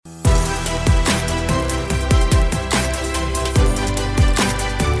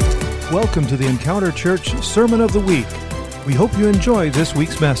Welcome to the Encounter Church Sermon of the Week. We hope you enjoy this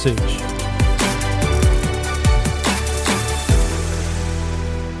week's message.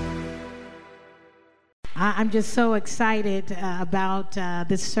 I'm just so excited about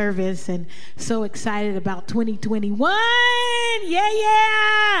this service and so excited about 2021.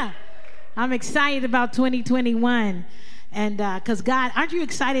 Yeah. I'm excited about 2021. And because God, aren't you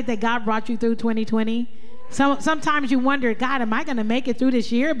excited that God brought you through 2020? Sometimes you wonder, God, am I going to make it through this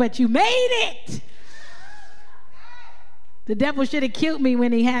year? But you made it. The devil should have killed me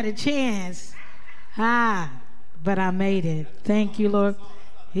when he had a chance. But I made it. Thank you, Lord.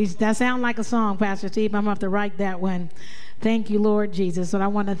 That sounds like a song, Pastor Steve. I'm going to have to write that one. Thank you, Lord Jesus. And I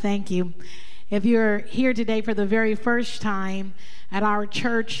want to thank you. If you're here today for the very first time at our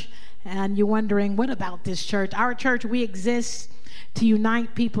church and you're wondering, what about this church? Our church, we exist to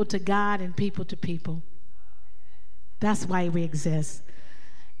unite people to God and people to people. That's why we exist.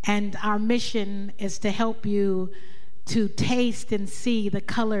 And our mission is to help you to taste and see the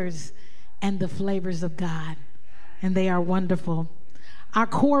colors and the flavors of God. And they are wonderful. Our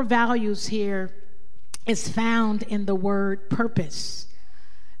core values here is found in the word purpose.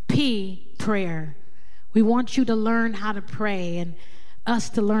 P, prayer. We want you to learn how to pray and us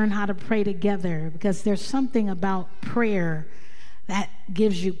to learn how to pray together, because there's something about prayer that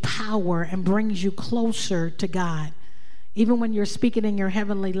gives you power and brings you closer to God. Even when you're speaking in your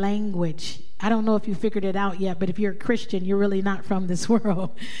heavenly language, I don't know if you figured it out yet, but if you're a Christian, you're really not from this world.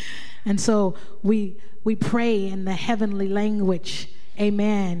 And so we pray in the heavenly language.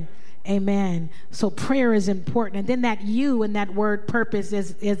 Amen. Amen. So prayer is important. And then that U in that word purpose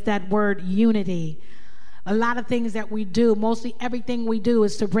is that word unity. A lot of things that we do, mostly everything we do,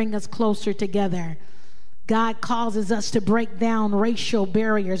 is to bring us closer together. God causes us to break down racial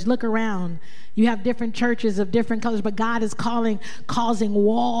barriers. Look around. You have different churches of different colors, but God is causing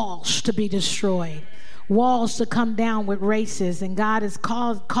walls to be destroyed, walls to come down with races, and God is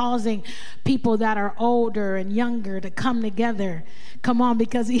causing people that are older and younger to come together. Come on,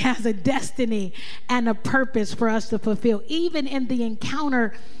 because he has a destiny and a purpose for us to fulfill. Even in the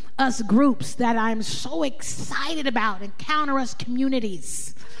Encounter Us groups that I'm so excited about, Encounter Us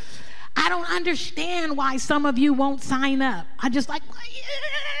communities, I don't understand why some of you won't sign up. I just like,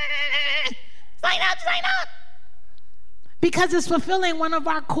 sign up. Because it's fulfilling one of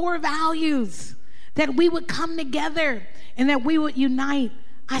our core values, that we would come together and that we would unite.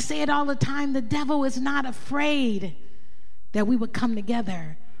 I say it all the time, the devil is not afraid that we would come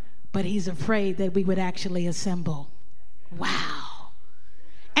together, but he's afraid that we would actually assemble. Wow.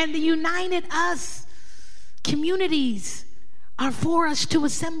 And the United Us communities are for us to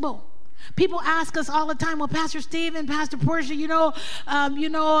assemble. People ask us all the time, well, Pastor Steve and Pastor Portia,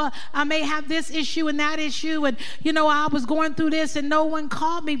 I may have this issue and that issue, and, I was going through this and no one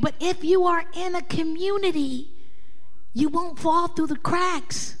called me. But if you are in a community, you won't fall through the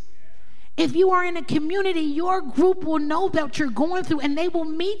cracks. If you are in a community, your group will know that you're going through, and they will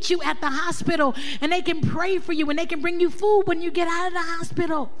meet you at the hospital, and they can pray for you, and they can bring you food when you get out of the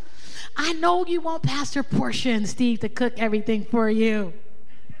hospital. I know you want Pastor Portia and Steve to cook everything for you,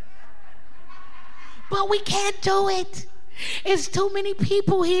 but we can't do it. It's too many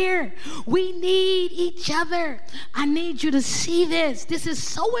people here. We need each other. I need you to see this. This is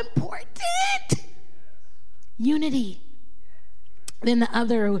so important. Unity. Then the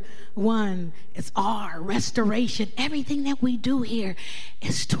other one is R, restoration. Everything that we do here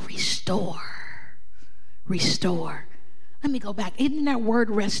is to restore. Restore. Let me go back. Isn't that word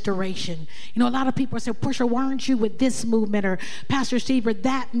restoration? A lot of people say, Portia, why aren't you with this movement, or Pastor Steve, or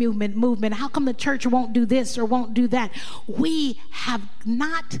that movement? How come the church won't do this or won't do that? We have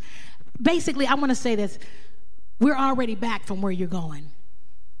not, basically, I want to say this. We're already back from where you're going.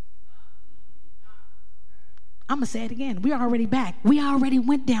 I'm going to say it again. We're already back. We already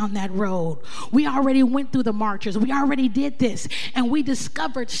went down that road. We already went through the marches. We already did this. And we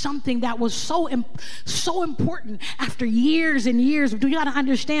discovered something that was so important after years and years. You got to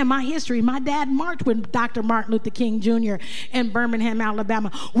understand my history. My dad marched with Dr. Martin Luther King Jr. in Birmingham,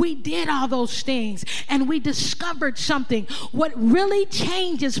 Alabama. We did all those things, and we discovered something. What really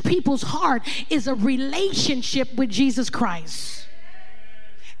changes people's heart is a relationship with Jesus Christ.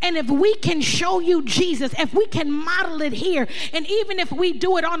 And if we can show you Jesus, if we can model it here, and even if we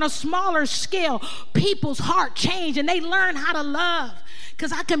do it on a smaller scale, people's heart change and they learn how to love.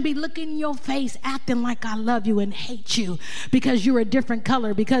 Because I can be looking in your face acting like I love you and hate you because you're a different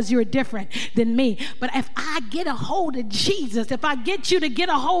color, because you're different than me. But if I get a hold of Jesus, if I get you to get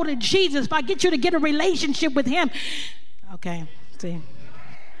a hold of Jesus, if I get you to get a relationship with him, okay, see.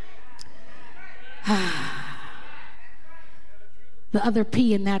 The other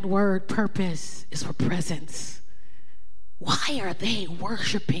P in that word, purpose, is for presence. Why are they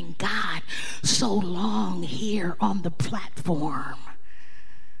worshiping God so long here on the platform?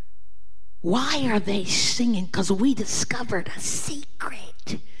 Why are they singing? Because we discovered a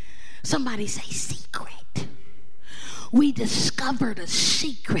secret. Somebody say secret. We discovered a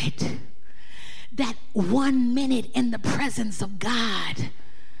secret that 1 minute in the presence of God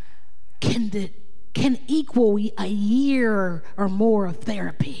can equal a year or more of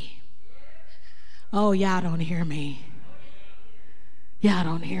therapy. Oh, y'all don't hear me. Y'all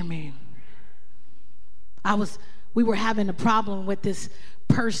don't hear me. We were having a problem with this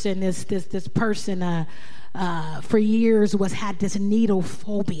person. This person for years had this needle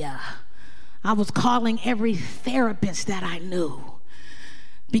phobia. I was calling every therapist that I knew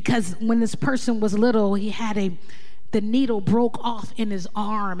because when this person was little, he had the needle broke off in his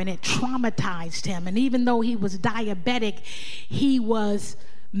arm and it traumatized him. And even though he was diabetic, he was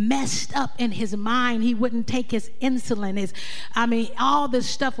messed up in his mind. He wouldn't take his insulin. All this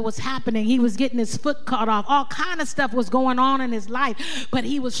stuff was happening. He was getting his foot cut off. All kind of stuff was going on in his life. But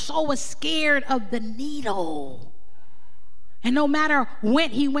he was so scared of the needle. And no matter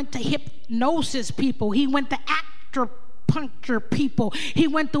when he went to hypnosis people, he went to acupuncture people, he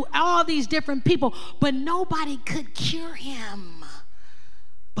went through all these different people, but nobody could cure him.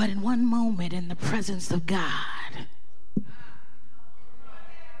 But in one moment, in the presence of God,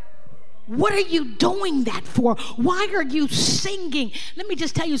 what are you doing that for? Why are you singing? Let me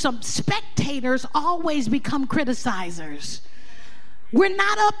just tell you something. Spectators always become criticizers. We're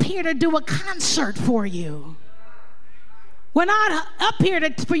not up here to do a concert for you. We're not up here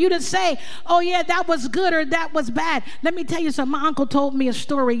for you to say, oh yeah, that was good or that was bad. Let me tell you something. My uncle told me a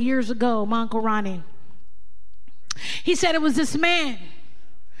story years ago, my Uncle Ronnie. He said it was this man.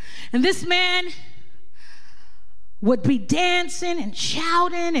 And this man would be dancing and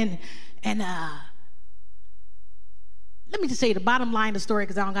shouting and let me just say the bottom line of the story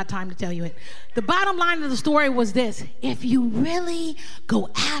because I don't got time to tell you it. The bottom line of the story was this: if you really go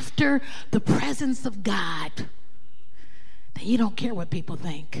after the presence of God, then you don't care what people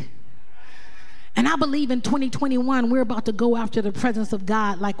think. And I believe in 2021, we're about to go after the presence of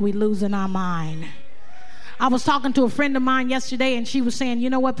God like we losing our mind. I was talking to a friend of mine yesterday and she was saying, you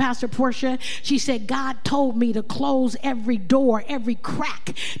know what, Pastor Portia? She said, God told me to close every door, every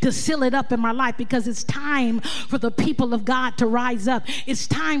crack, to seal it up in my life because it's time for the people of God to rise up. It's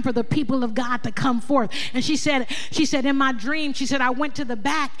time for the people of God to come forth. And she said in my dream, she said, I went to the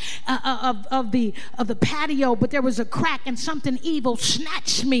back of the patio, but there was a crack and something evil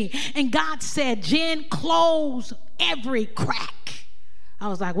snatched me. And God said, Jen, close every crack. I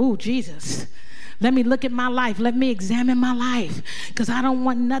was like, ooh, Jesus. Let me look at my life. Let me examine my life because I don't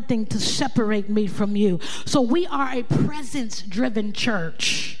want nothing to separate me from you. So we are a presence-driven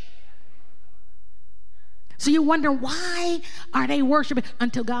church. So you wonder, why are they worshiping?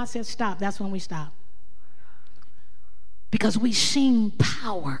 Until God says stop, that's when we stop. Because we seen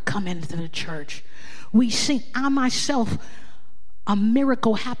power come into the church. I myself, a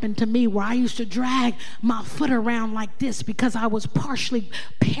miracle happened to me where I used to drag my foot around like this because I was partially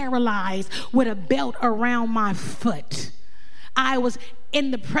paralyzed with a belt around my foot. I was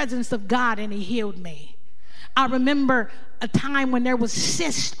in the presence of God and he healed me. I remember a time when there was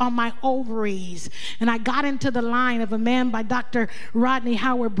cysts on my ovaries and I got into the line of a man by Dr. Rodney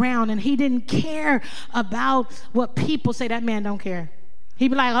Howard-Browne, and he didn't care about what people say. That man don't care. He'd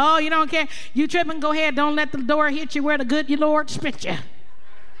be like, oh, you don't care? You tripping? Go ahead. Don't let the door hit you where the good Lord spit you.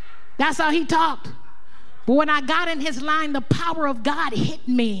 That's how he talked. But when I got in his line, the power of God hit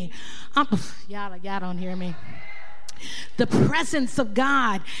me. Y'all don't hear me. The presence of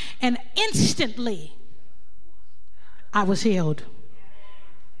God. And instantly, I was healed.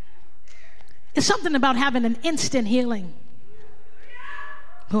 It's something about having an instant healing.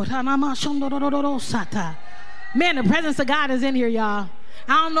 Man, the presence of God is in here, y'all.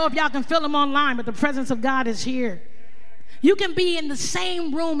 I don't know if y'all can feel him online, but the presence of God is here. You can be in the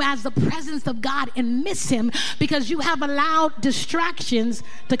same room as the presence of God and miss him because you have allowed distractions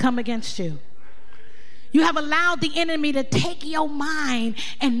to come against you. You have allowed the enemy to take your mind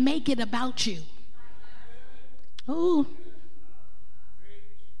and make it about you. Ooh.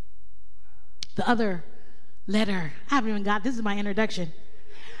 The other letter, I haven't even got, this is my introduction.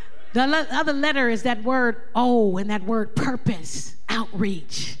 The other letter is that word O, and that word purpose,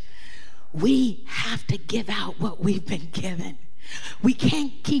 outreach. We have to give out what we've been given. We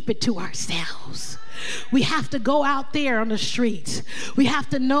can't keep it to ourselves. We have to go out there on the streets. We have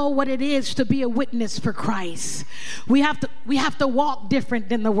to know what it is to be a witness for Christ. We have to walk different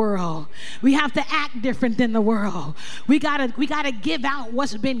than the world. We have to act different than the world. We gotta give out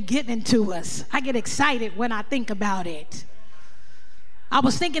what's been given to us. I get excited when I think about it. I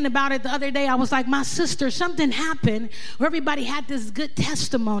was thinking about it the other day. I was like, my sister, something happened where everybody had this good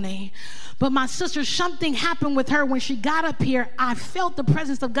testimony. But my sister, something happened with her when she got up here. I felt the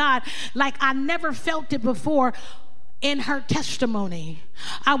presence of God like I never felt it before in her testimony.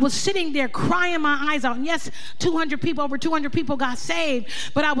 I was sitting there crying my eyes out. And yes, over 200 people got saved.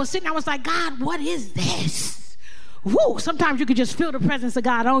 But I was like, God, what is this? Woo! Sometimes you could just feel the presence of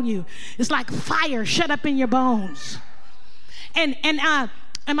God on you. It's like fire shut up in your bones. And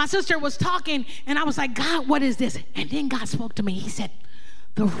my sister was talking, and I was like, God, what is this? And then God spoke to me. He said,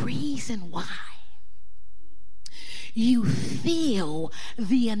 the reason why you feel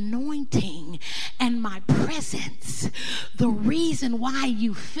the anointing and my presence, the reason why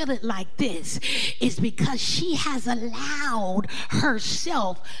you feel it like this is because she has allowed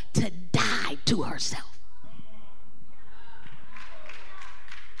herself to die to herself.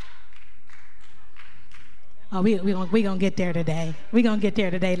 Oh, we're gonna get there today. We're going to get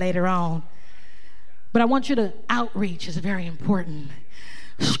there today later on. But I want you to, outreach is very important.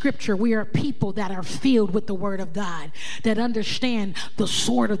 Scripture, we are people that are filled with the word of God, that understand the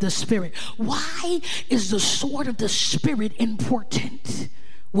sword of the Spirit. Why is the sword of the Spirit important?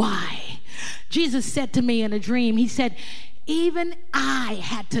 Why? Jesus said to me in a dream, he said, even I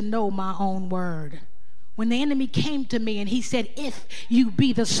had to know my own word. When the enemy came to me and he said, if you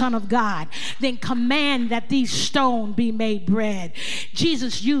be the Son of God, then command that these stones be made bread.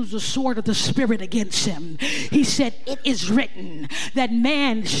 Jesus used the sword of the Spirit against him. He said, it is written that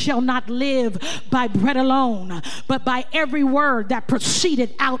man shall not live by bread alone, but by every word that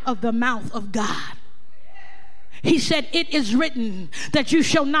proceeded out of the mouth of God. He said, it is written that you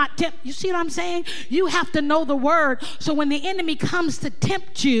shall not tempt. You see what I'm saying? You have to know the word. So when the enemy comes to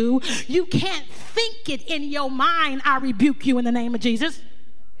tempt you, you can't think it in your mind. I rebuke you in the name of Jesus.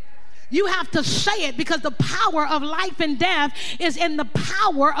 You have to say it, because the power of life and death is in the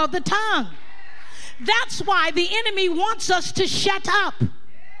power of the tongue. That's why the enemy wants us to shut up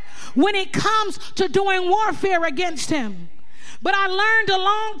when it comes to doing warfare against him. But I learned a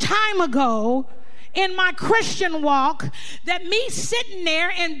long time ago in my Christian walk that me sitting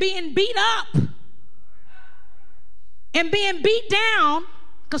there and being beat up and being beat down,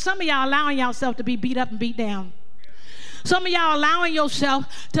 because some of y'all allowing yourself to be beat up and beat down. Some of y'all allowing yourself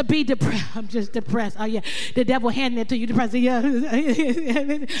to be depressed. I'm just depressed. Oh yeah, the devil handing it to you, depressed. Yeah. No!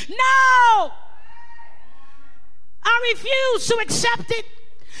 I refuse to accept it.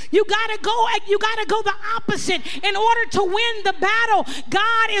 You gotta go the opposite in order to win the battle.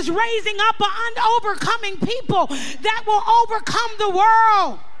 God is raising up an overcoming people that will overcome the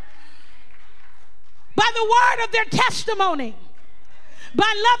world by the word of their testimony,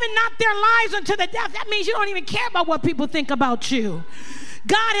 by loving not their lives unto the death. That means you don't even care about what people think about you.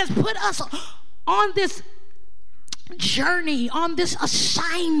 God has put us on this journey, on this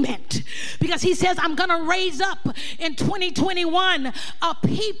assignment, because he says, I'm gonna raise up in 2021 a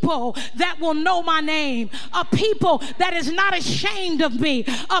people that will know my name, a people that is not ashamed of me,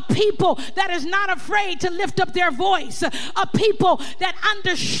 a people that is not afraid to lift up their voice, a people that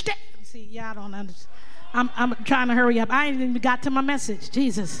understand. See, y'all don't understand. I'm trying to hurry up. I ain't even got to my message.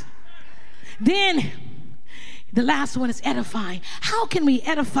 Jesus. Then the last one is edifying. How can we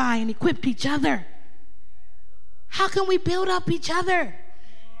edify and equip each other? How can we build up each other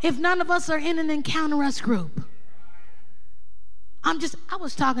if none of us are in an Encounter Us group? I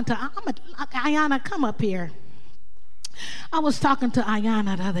was talking to Ayana, come up here. I was talking to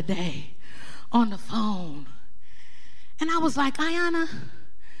Ayana the other day on the phone. And I was like, Ayana,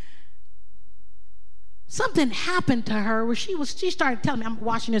 something happened to her where she started telling me, I'm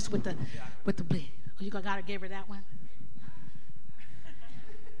watching this with the bleed. Oh, you gotta give her that one?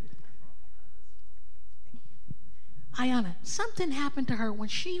 Ayana, something happened to her when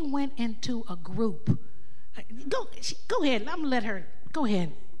she went into a group. Go ahead. I'm going to let her. Go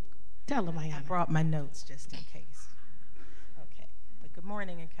ahead. Tell them, Ayana. I brought my notes just in case. Okay. But good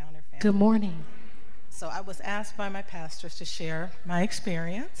morning, Encounter family. Good morning. So I was asked by my pastors to share my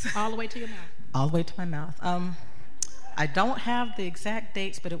experience. All the way to your mouth. All the way to my mouth. I don't have the exact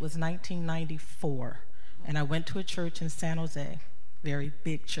dates, but it was 1994. And I went to a church in San Jose, very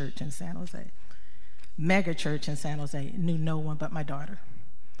big church in San Jose. Mega church in San Jose, knew no one but my daughter.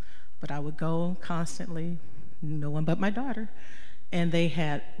 But I would go constantly, no one but my daughter. And they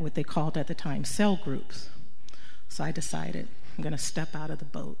had what they called at the time cell groups. So I decided I'm going to step out of the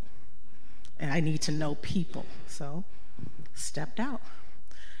boat. And I need to know people. So stepped out.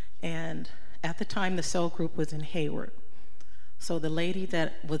 And at the time, the cell group was in Hayward. So the lady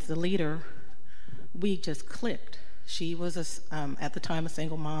that was the leader, we just clicked. She was, at the time, a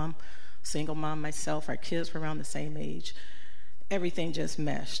single mom myself. Our kids were around the same age. Everything just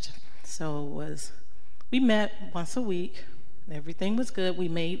meshed. So we met once a week. Everything was good. We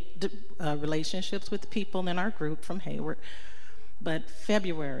made relationships with people in our group from Hayward. But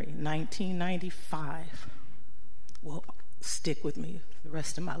February 1995 will stick with me the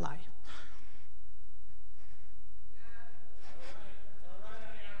rest of my life.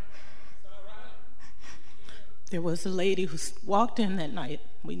 There was a lady who walked in that night.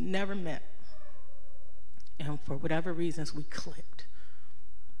 We never met. And for whatever reasons, we clicked.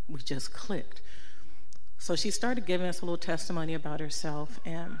 We just clicked. So she started giving us a little testimony about herself,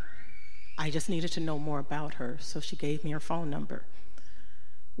 and I just needed to know more about her, so she gave me her phone number.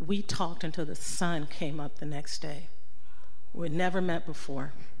 We talked until the sun came up the next day. We'd never met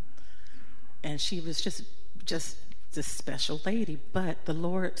before. And she was just this special lady, but the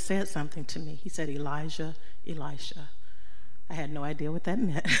Lord said something to me. He said, Elijah, Elisha. I had no idea what that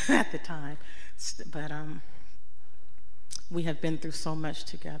meant at the time, but we have been through so much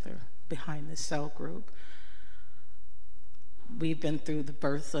together behind this cell group. We've been through the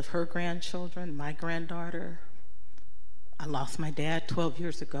birth of her grandchildren, my granddaughter. I lost my dad 12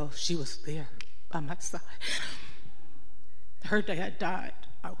 years ago. She was there by my side. Her dad died.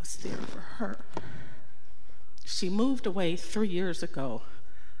 I was there for her. She moved away 3 years ago.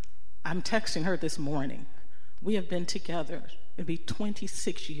 I'm texting her this morning. We have been together. It'll be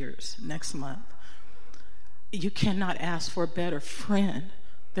 26 years next month. You cannot ask for a better friend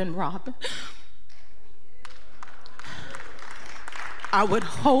than Robin. I would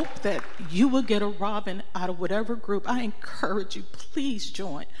hope that you will get a Robin out of whatever group. I encourage you, please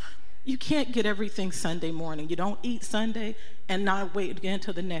join. You can't get everything Sunday morning. You don't eat Sunday and not wait again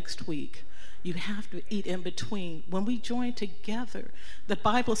until the next week. You have to eat in between. When we join together, the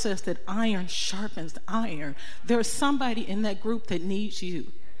Bible says that iron sharpens iron. There's somebody in that group that needs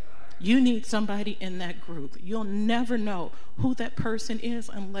you. You need somebody in that group. You'll never know who that person is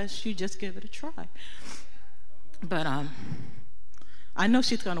unless you just give it a try. But I know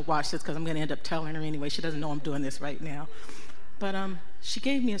she's going to watch this because I'm going to end up telling her anyway. She doesn't know I'm doing this right now. But she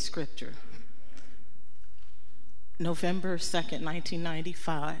gave me a scripture. November 2nd,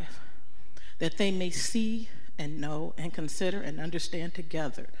 1995. That they may see and know and consider and understand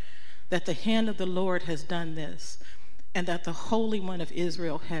together that the hand of the Lord has done this, and that the Holy One of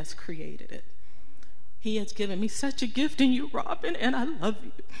Israel has created it. He has given me such a gift in you, Robin, and I love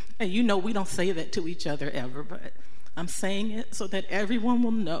you. And you know we don't say that to each other ever, but I'm saying it so that everyone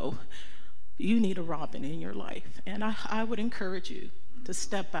will know you need a Robin in your life. And I would encourage you to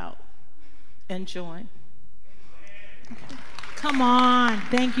step out and join. Come on.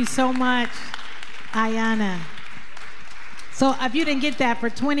 Thank you so much, Ayana. So if you didn't get that,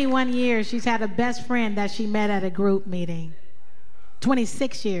 for 21 years, she's had a best friend that she met at a group meeting.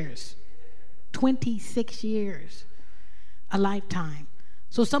 26 years. 26 years. A lifetime.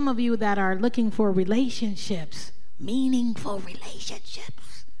 So some of you that are looking for relationships, meaningful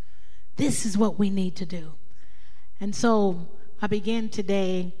relationships, this is what we need to do. And so I began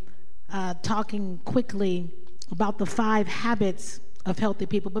today talking quickly about the 5 habits of healthy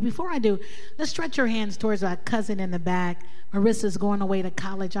people. But before I do, let's stretch your hands towards our cousin in the back. Marissa's going away to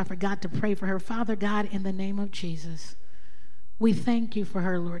college. I forgot to pray for her. Father God, in the name of Jesus, we thank you for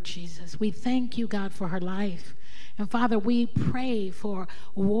her, Lord Jesus. We thank you, God, for her life. And Father, we pray for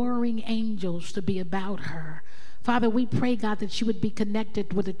warring angels to be about her. Father, we pray, God, that she would be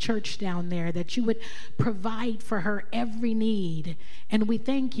connected with a church down there, that you would provide for her every need. And we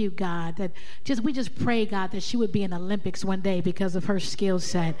thank you, God, that we just pray, God, that she would be in Olympics one day because of her skill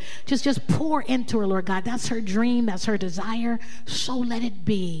set. Just pour into her, Lord God. That's her dream. That's her desire. So let it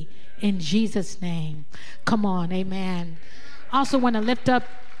be in Jesus' name. Come on. Amen. I also want to lift up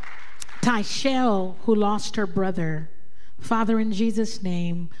Tyshell, who lost her brother. Father, in Jesus'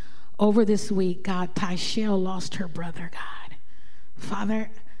 name, over this week, God, Tyshell lost her brother, God.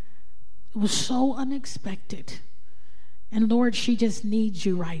 Father, it was so unexpected. And Lord, she just needs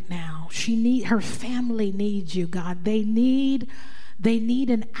you right now. Her family needs you, God. They need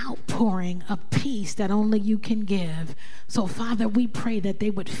an outpouring of peace that only you can give. So, Father, we pray that they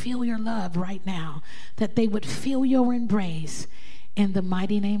would feel your love right now, that they would feel your embrace in the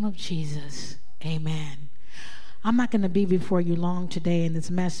mighty name of Jesus. Amen. I'm not going to be before you long today in this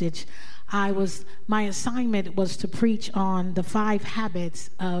message. My assignment was to preach on the 5 habits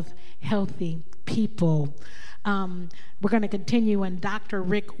of healthy people. We're going to continue, and Dr.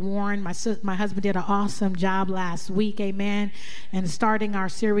 Rick Warren, my husband did an awesome job last week, amen, and starting our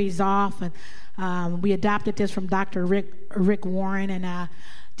series off, and we adopted this from Dr. Rick Warren, and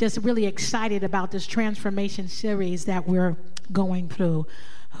just really excited about this transformation series that we're going through.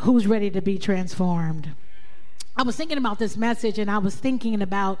 Who's ready to be transformed? I was thinking about this message, and I was thinking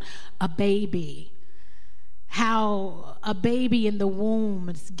about a baby. How a baby in the womb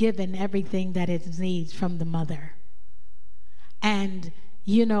is given everything that it needs from the mother. And,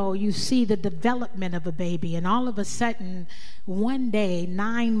 you see the development of a baby, and all of a sudden, one day,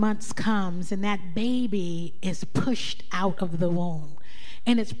 9 months comes, and that baby is pushed out of the womb.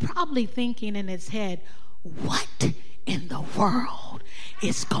 And it's probably thinking in its head, what in the world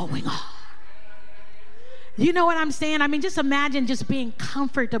is going on? You know what I'm saying? I mean, just imagine just being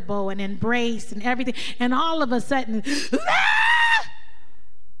comfortable and embraced and everything, and all of a sudden,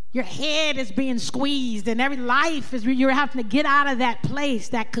 your head is being squeezed, and you're having to get out of that place,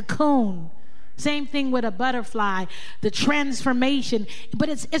 that cocoon. Same thing with a butterfly, the transformation. But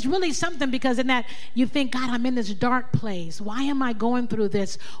it's really something, because in that you think, God, I'm in this dark place. Why am I going through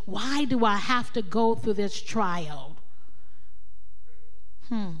this? Why do I have to go through this trial?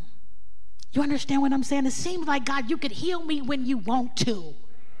 You understand what I'm saying? It seems like, God, you could heal me when you want to.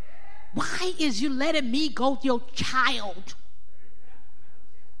 Why is you letting me go through your child?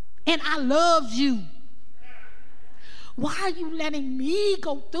 And I love you. Why are you letting me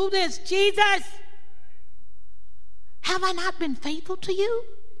go through this, Jesus? Have I not been faithful to you?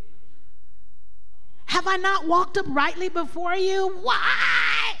 Have I not walked uprightly before you?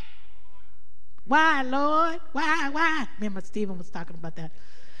 Why? Why, Lord? Why? Remember Stephen was talking about that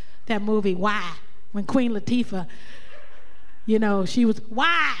movie, Why? When Queen Latifah, she was,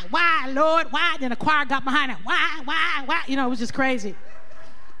 why, Lord? Why? Then a choir got behind her. Why? It was just crazy.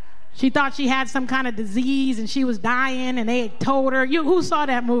 She thought she had some kind of disease and she was dying, and they told her. Who saw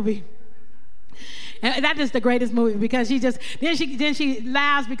that movie? And that is the greatest movie, because then she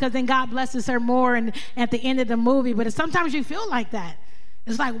laughs, because then God blesses her more, and at the end of the movie. But sometimes you feel like that.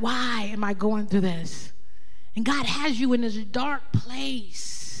 It's like, why am I going through this? And God has you in this dark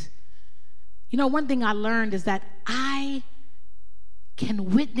place. One thing I learned is that I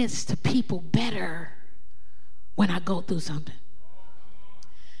can witness to people better when I go through something.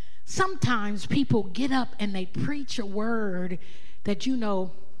 Sometimes people get up and they preach a word that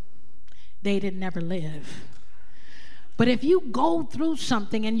they didn't never live. But if you go through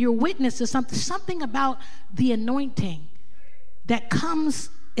something and you're witness to something about the anointing that comes,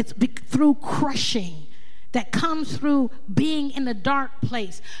 it's through crushing, that comes through being in a dark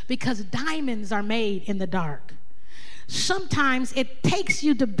place, because diamonds are made in the dark. Sometimes it takes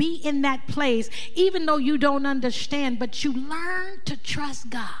you to be in that place, even though you don't understand, but you learn to trust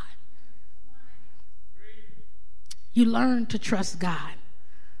God. You learn to trust God.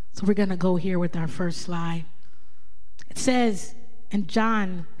 So we're going to go here with our first slide. It says in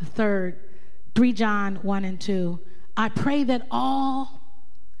John 3 John 1 and 2, I pray that all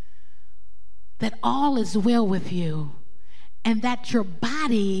is well with you, and that your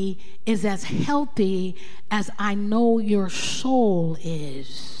body is as healthy as I know your soul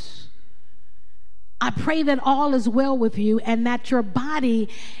is. I pray that all is well with you, and that your body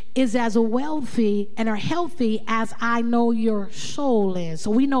is as wealthy and are healthy as I know your soul is. So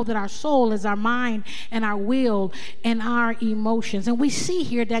we know that our soul is our mind and our will and our emotions. And we see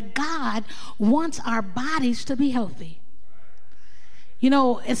here that God wants our bodies to be healthy.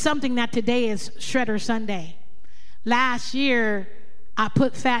 It's something that today is Shredder Sunday. Last year, I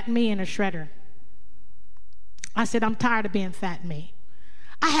put fat me in a shredder. I said, I'm tired of being fat me.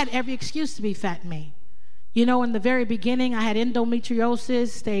 I had every excuse to be fat me. In the very beginning, I had endometriosis,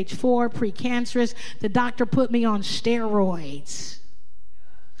 stage 4, precancerous. The doctor put me on steroids.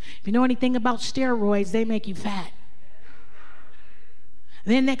 If you know anything about steroids, they make you fat.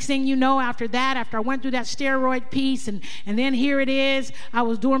 And then next thing you know, after I went through that steroid piece, and then here it is, I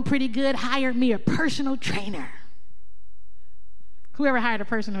was doing pretty good, hired me a personal trainer. Whoever hired a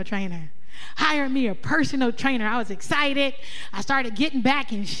personal trainer? Hired me a personal trainer. I was excited. I started getting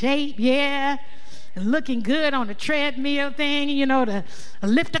back in shape, and looking good on the treadmill thing, the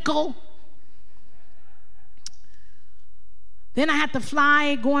elliptical. Then I had to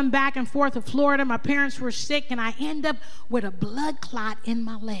fly going back and forth to Florida. My parents were sick, and I end up with a blood clot in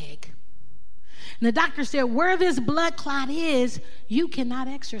my leg. And the doctor said, where this blood clot is, you cannot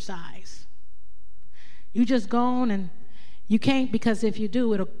exercise. You just go on, and you can't, because if you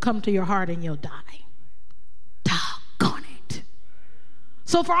do, it'll come to your heart and you'll die.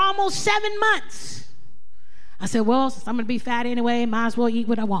 So for almost 7 months, I said, well, since I'm going to be fat anyway, might as well eat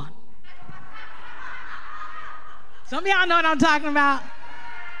what I want. Some of y'all know what I'm talking about.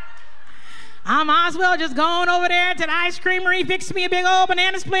 I might as well just go on over there to the ice creamery, fix me a big old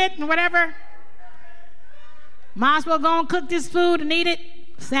banana split and whatever. Might as well go and cook this food and eat it.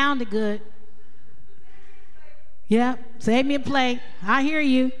 Sounded good. Yeah, save me a plate. I hear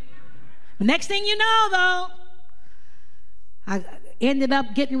you. The next thing you know, though, I ended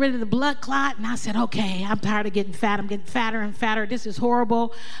up getting rid of the blood clot, and I said, okay, I'm tired of getting fat. I'm getting fatter and fatter. This is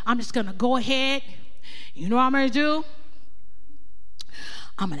horrible. I'm just going to go ahead. You know what I'm going to do?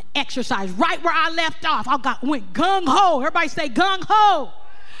 I'm going to exercise right where I left off. Went gung-ho. Everybody say gung-ho.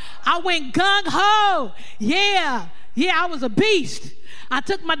 I went gung-ho. Yeah, I was a beast. I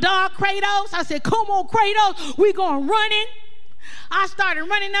took my dog Kratos. I said, come on, Kratos, we going running. I started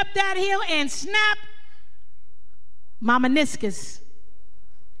running up that hill and snap, my meniscus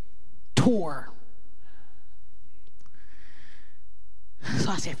tore. So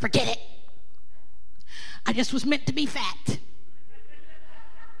I said, forget it. I just was meant to be fat.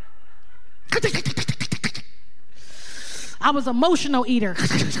 I was an emotional eater.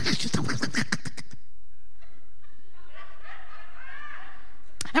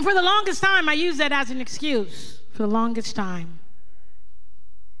 And for the longest time, I used that as an excuse. For the longest time.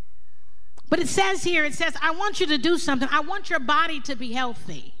 But it says, I want you to do something. I want your body to be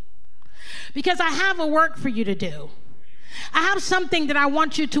healthy. Because I have a work for you to do. I have something that I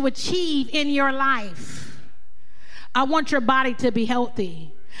want you to achieve in your life. I want your body to be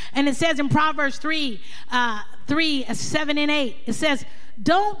healthy. And it says in Proverbs 3, 7 and 8, it says,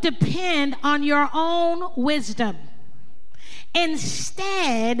 don't depend on your own wisdom.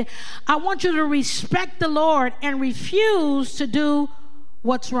 Instead, I want you to respect the Lord and refuse to do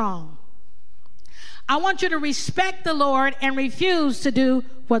what's wrong. I want you to respect the Lord and refuse to do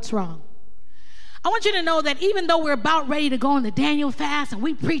what's wrong. I want you to know that even though we're about ready to go on the Daniel fast, and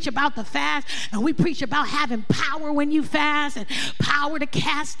we preach about the fast, and we preach about having power when you fast, and power to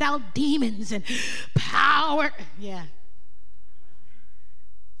cast out demons, and power, yeah.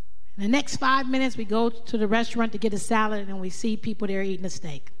 In the next 5 minutes, we go to the restaurant to get a salad, and we see people there eating a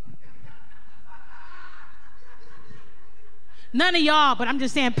steak. None of y'all, but I'm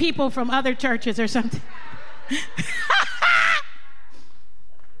just saying people from other churches or something.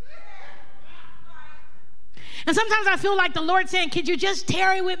 And sometimes I feel like the Lord saying, could you just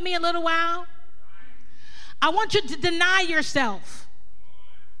tarry with me a little while? I want you to deny yourself.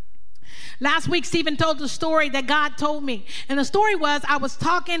 Last week, Stephen told the story that God told me. And the story was, I was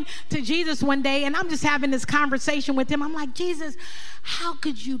talking to Jesus one day, and I'm just having this conversation with him. I'm like, Jesus, how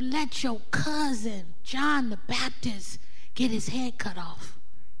could you let your cousin, John the Baptist, get his head cut off?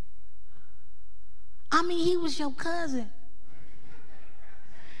 I mean, he was your cousin.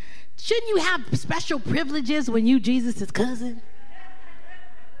 Shouldn't you have special privileges when you Jesus' cousin?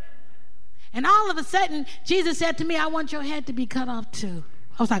 And all of a sudden, Jesus said to me, I want your head to be cut off too.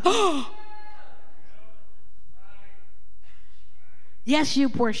 I was like, oh. Yes, you,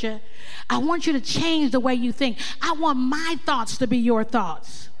 Portia. I want you to change the way you think. I want my thoughts to be your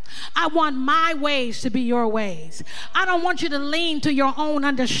thoughts. I want my ways to be your ways. I don't want you to lean to your own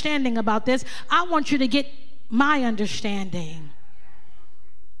understanding about this. I want you to get my understanding.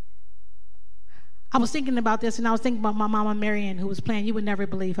 I was thinking about this, and I was thinking about my mama Marion, who was playing. You would never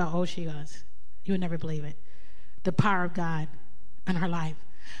believe how old she was. You would never believe it. The power of God in her life.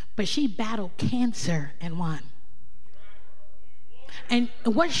 But she battled cancer and won. And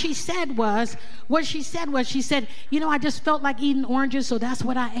what she said was, she said, you know, I just felt like eating oranges, so that's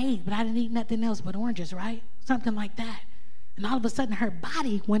what I ate. But I didn't eat nothing else but oranges, right? Something like that. And all of a sudden, her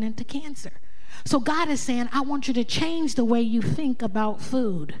body went into cancer. So God is saying, I want you to change the way you think about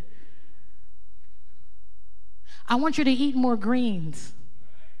food. I want you to eat more greens.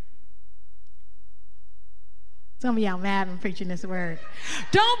 Some of y'all mad I'm preaching this word.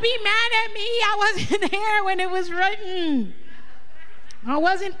 Don't be mad at me. I wasn't there when it was written. I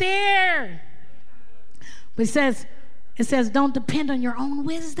wasn't there. But it says, don't depend on your own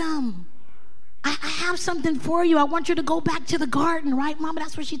wisdom. I have something for you. I want you to go back to the garden, right, Mama?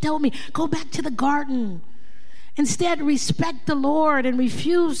 That's what she told me. Go back to the garden. Instead, respect the Lord and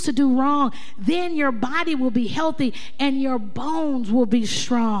refuse to do wrong. Then your body will be healthy and your bones will be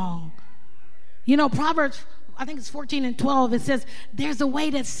strong. You know, Proverbs, I think it's 14 and 12, it says, there's a way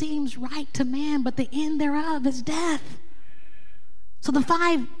that seems right to man, but the end thereof is death. So the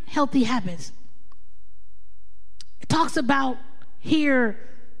 5 healthy habits. It talks about here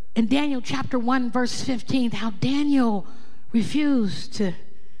in Daniel chapter 1, verse 15, how Daniel refused to...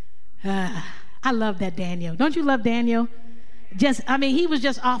 I love that Daniel. Don't you love Daniel? he was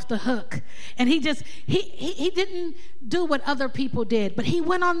just off the hook. And he didn't do what other people did, but he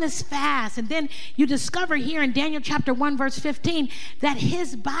went on this fast. And then you discover here in Daniel chapter 1, verse 15, that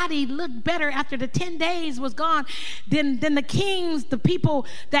his body looked better after the 10 days was gone than the people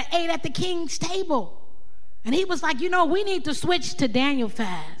that ate at the king's table. And he was like, we need to switch to Daniel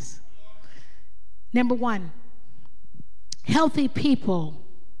fast. Number 1, healthy people.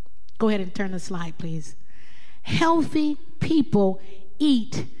 Go ahead and turn the slide, please. Healthy people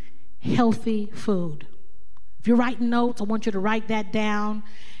eat healthy food. If you're writing notes, I want you to write that down.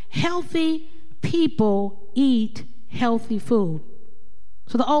 Healthy people eat healthy food.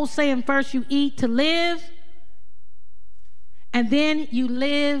 So the old saying, first you eat to live, and then you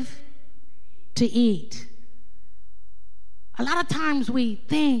live to eat. A lot of times we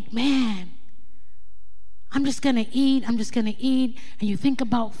think, man, I'm just going to eat. And you think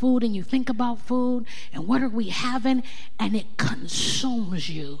about food and what are we having? And it consumes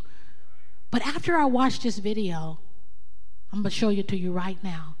you. But after I watched this video, I'm going to show it to you right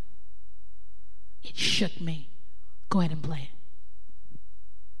now. It shook me. Go ahead and play it.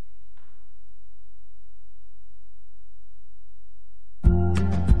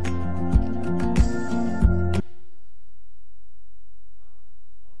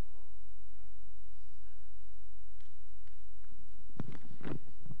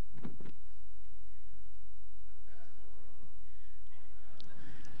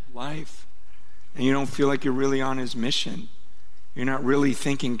 Life, and you don't feel like you're really on his mission. You're not really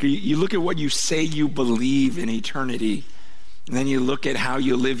thinking. You look at what you say you believe in eternity, and then you look at how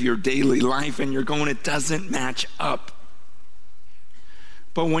you live your daily life, and you're going, it doesn't match up.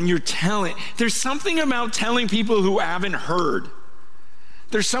 But when you're there's something about telling people who haven't heard.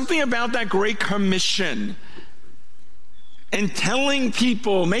 There's something about that Great Commission and telling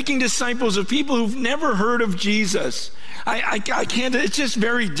people, making disciples of people who've never heard of Jesus. I can't, it's just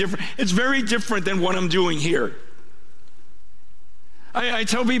very different. It's very different than what I'm doing here. I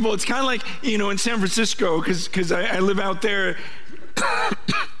tell people, it's kind of like, in San Francisco, because I live out there.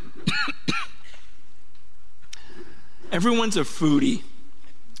 Everyone's a foodie,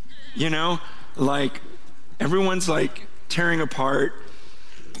 like everyone's like tearing apart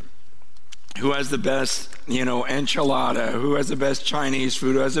who has the best, enchilada, who has the best Chinese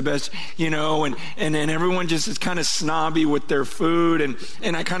food, who has the best, and then everyone just is kind of snobby with their food.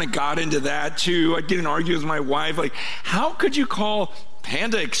 And I kind of got into that too. I'd get in arguments with my wife, like, how could you call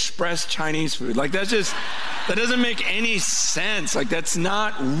Panda Express Chinese food? Like, that doesn't make any sense. Like, that's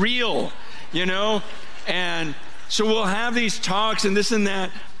not real, And so we'll have these talks and this and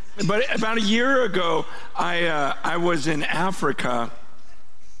that. But about a year ago, I was in Africa,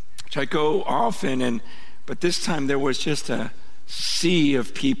 which I go often, but this time there was just a sea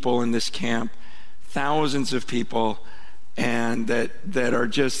of people in this camp, thousands of people, and that are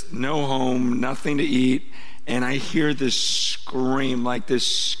just no home, nothing to eat. And I hear this scream, like this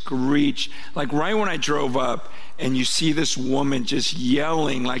screech, like right when I drove up, and you see this woman just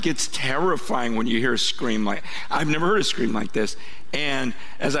yelling, like it's terrifying when you hear a scream. Like, I've never heard a scream like this. And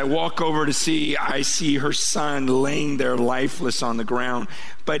as I walk over to see, I see her son laying there lifeless on the ground.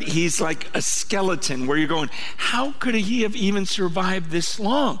 But he's like a skeleton where you're going, how could he have even survived this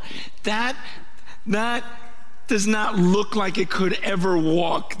long? That does not look like it could ever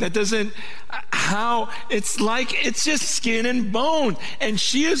walk. That doesn't, it's like, it's just skin and bone. And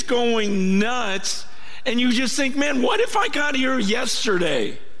she is going nuts. And you just think, man, what if I got here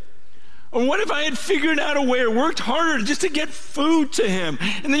yesterday? Or what if I had figured out a way or worked harder just to get food to him?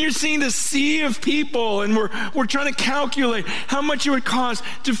 And then you're seeing the sea of people, and we're trying to calculate how much it would cost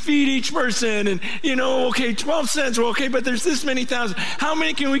to feed each person. And, 12 cents. Well, okay, but there's this many thousand. How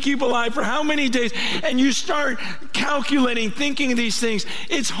many can we keep alive for how many days? And you start calculating, thinking of these things.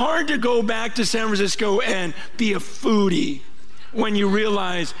 It's hard to go back to San Francisco and be a foodie when you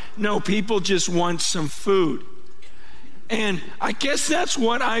realize, no, people just want some food. And I guess that's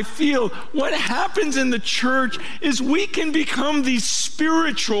what I feel. What happens in the church is we can become these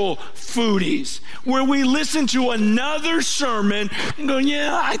spiritual foodies where we listen to another sermon and go,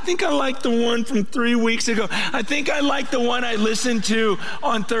 yeah, I think I like the one from 3 weeks ago. I think I like the one I listened to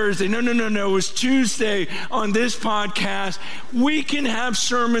on Thursday. No. It was Tuesday on this podcast. We can have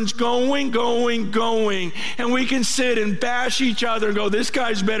sermons going, and we can sit and bash each other and go, this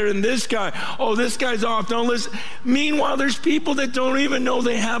guy's better than this guy. Oh, this guy's off. Don't listen. Meanwhile, there's people that don't even know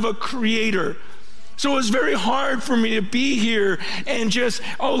they have a creator. So it's very hard for me to be here and just,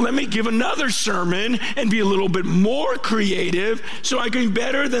 let me give another sermon and be a little bit more creative so I can be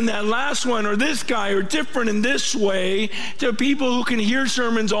better than that last one or this guy or different in this way, to people who can hear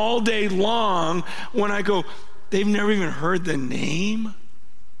sermons all day long when I go, they've never even heard the name.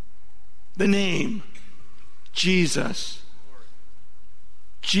 The name, Jesus.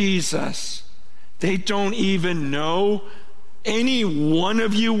 Jesus. They don't even know. Any one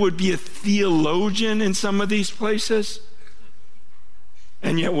of you would be a theologian in some of these places.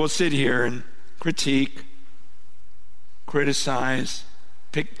 And yet we'll sit here and critique, criticize,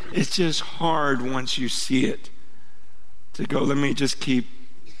 pick. It's just hard once you see it to go, let me just keep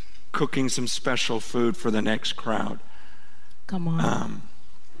cooking some special food for the next crowd. Come on.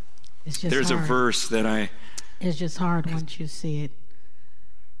 It's just there's hard. A verse that It's just hard once you see it.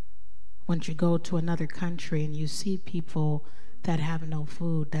 Once you go to another country and you see people that have no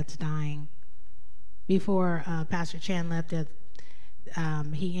food, that's dying. Before Pastor Chan left,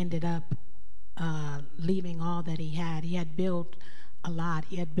 he ended up leaving all that he had. He had built a lot.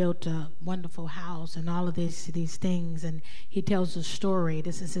 He had built a wonderful house and all of these things. And he tells a story.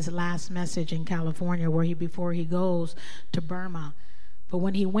 This is his last message in California, before he goes to Burma. But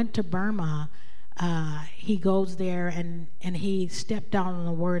when he went to Burma, he goes there and he stepped out on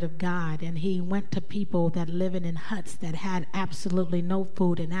the word of God, and he went to people that living in huts that had absolutely no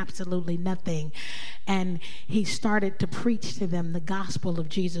food and absolutely nothing, and he started to preach to them the gospel of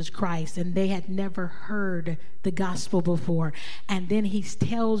Jesus Christ, and they had never heard the gospel before. And then he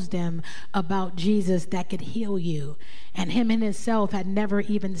tells them about Jesus that could heal you, and him in himself had never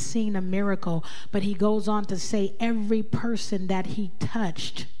even seen a miracle, but he goes on to say every person that he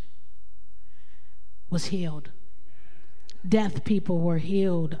touched was healed. Deaf people were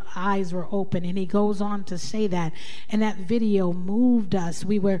healed. Eyes were open. And he goes on to say that. And that video moved us.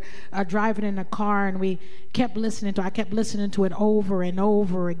 We were driving in a car and I kept listening to it over and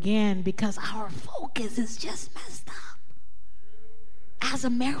over again, because our focus is just messed up. As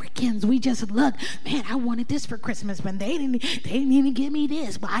Americans, we just look, man, I wanted this for Christmas, but they didn't even give me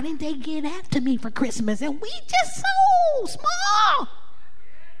this. Why didn't they give that to me for Christmas? And we just so small.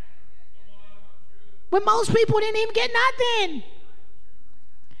 When most people didn't even get nothing.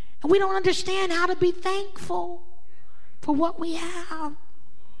 And we don't understand how to be thankful for what we have.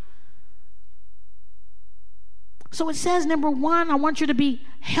 So it says, number one, I want you to be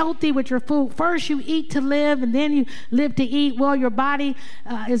healthy with your food. First, you eat to live, and then you live to eat. Well, your body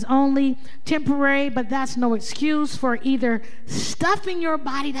is only temporary, but that's no excuse for either stuffing your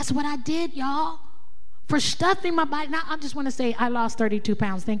body. That's what I did, y'all. For stuffing my body. Now, I just want to say I lost 32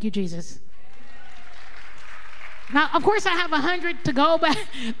 pounds. Thank you, Jesus. Now, of course, I have 100 to go, but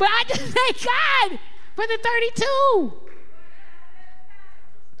I just thank God for the 32.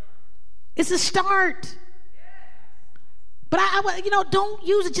 It's a start. But I don't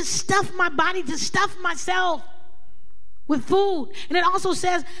use it. Just stuff my body, just stuff myself with food. And it also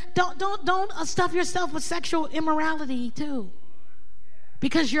says, don't stuff yourself with sexual immorality too,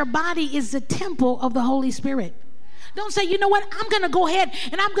 because your body is the temple of the Holy Spirit. Don't say, you know what, I'm going to go ahead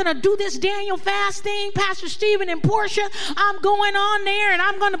and I'm going to do this Daniel fast thing, Pastor Stephen and Portia. I'm going on there and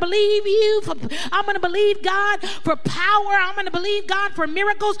I'm going to believe I'm going to believe God for power. I'm going to believe God for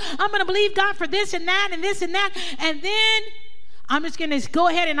miracles. I'm going to believe God for this and that and this and that. And then I'm just going to go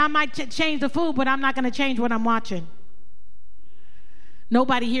ahead and I might change the food, but I'm not going to change what I'm watching.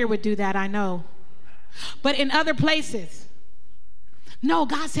 Nobody here would do that, I know. But in other places, no,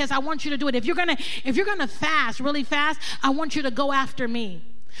 God says, I want you to do it. If you're gonna fast really fast, I want you to go after me.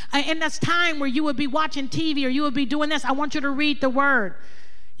 And that's time where you would be watching TV or you would be doing this. I want you to read the word.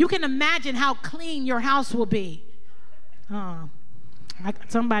 You can imagine how clean your house will be. Oh,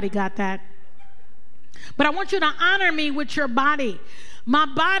 somebody got that. But I want you to honor me with your body. My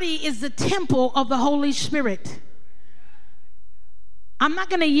body is the temple of the Holy Spirit. I'm not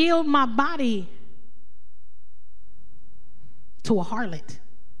going to yield my body to a harlot.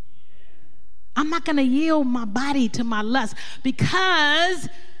 I'm not going to yield my body to my lust, because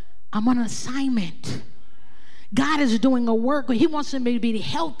I'm on assignment. God is doing a work. He wants me to be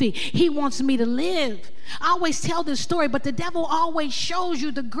healthy. He wants me to live. I always tell this story, but the devil always shows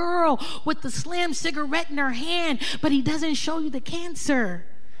you the girl with the slim cigarette in her hand, but he doesn't show you the cancer.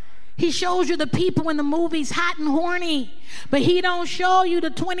 He shows you the people in the movies hot and horny, but he don't show you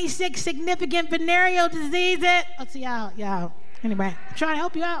the 26 significant venereal diseases. Let's see y'all. Anyway, I'm trying to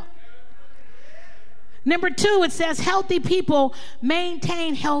help you out. Number 2, it says healthy people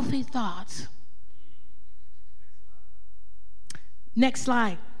maintain healthy thoughts. Next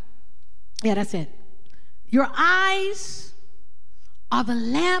slide. Yeah, that's it. Your eyes are the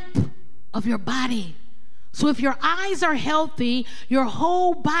lamp of your body. So if your eyes are healthy, your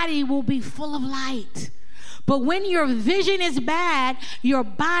whole body will be full of light. But when your vision is bad, your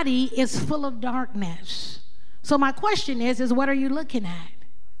body is full of darkness. So my question is what are you looking at?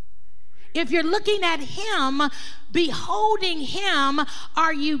 If you're looking at him, beholding him,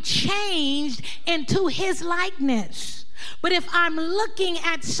 are you changed into his likeness? But if I'm looking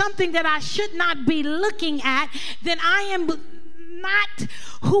at something that I should not be looking at, then I am not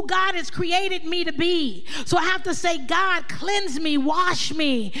who God has created me to be. So I have to say, God, cleanse me, wash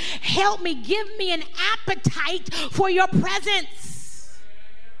me, help me, give me an appetite for your presence.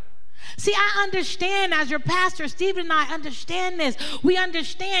 See, I understand, as your pastor, Stephen and I understand this. We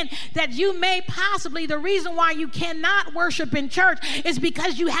understand that you may possibly, the reason why you cannot worship in church is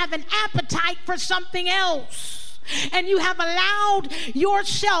because you have an appetite for something else. And you have allowed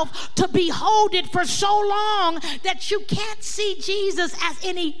yourself to behold it for so long that you can't see Jesus as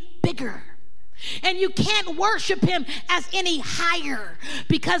any bigger. And you can't worship him as any higher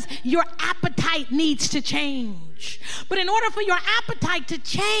because your appetite needs to change. But in order for your appetite to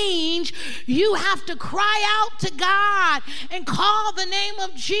change, you have to cry out to God and call the name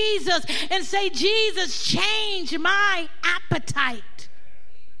of Jesus and say, Jesus, change my appetite.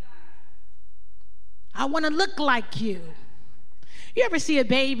 I want to look like you. You ever see a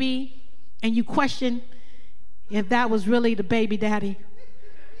baby and you question if that was really the baby daddy?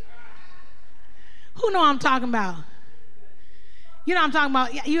 Who know I'm talking about? You know what I'm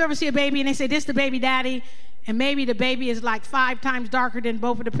talking about? You ever see a baby and they say, this the baby daddy, and maybe the baby is like 5 times darker than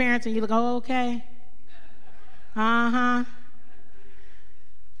both of the parents, and you look, oh, okay. I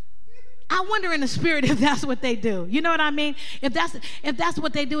wonder in the spirit if that's what they do. You know what I mean? If that's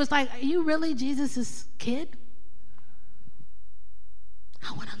what they do, it's like, are you really Jesus' kid?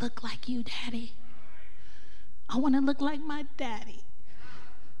 I want to look like you, Daddy. I want to look like my daddy.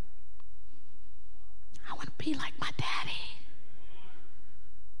 I want to be like my daddy.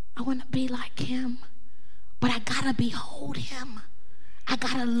 I want to be like him. But I got to behold him. I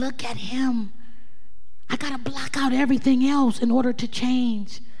got to look at him. I got to block out everything else in order to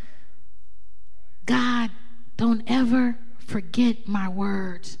change. God, don't ever forget my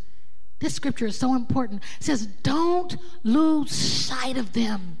words. This scripture is so important. It says, don't lose sight of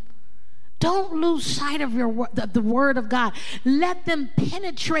them. Don't lose sight of the word of God. Let them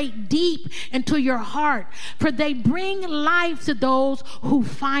penetrate deep into your heart, for they bring life to those who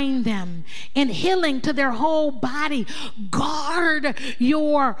find them and healing to their whole body. Guard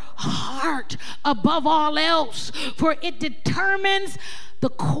your heart above all else, for it determines the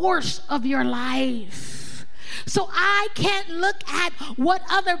course of your life. So I can't look at what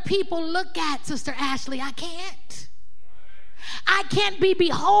other people look at, Sister Ashley. I can't. I can't be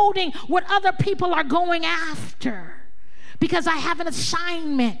beholding what other people are going after because I have an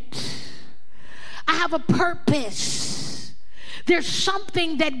assignment. I have a purpose. There's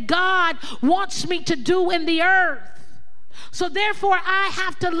something that God wants me to do in the earth. So therefore, I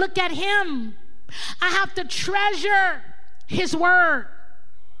have to look at him. I have to treasure his word.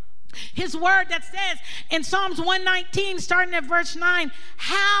 His word that says in Psalms 119, starting at verse 9,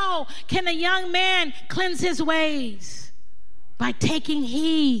 how can a young man cleanse his ways? By taking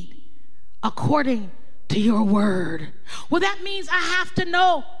heed according to your word. Well, that means I have to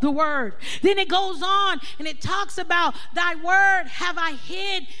know the word. Then it goes on and it talks about thy word have I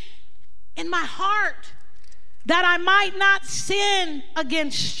hid in my heart that I might not sin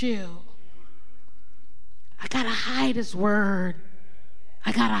against you. I got to hide his word.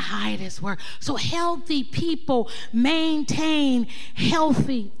 I got to hide his word. So healthy people maintain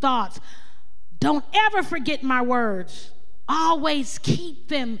healthy thoughts. Don't ever forget my words. Always keep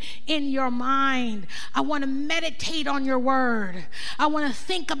them in your mind. I want to meditate on your word. I want to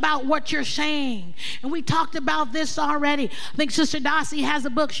think about what you're saying. And we talked about this already. I think Sister Dossie has a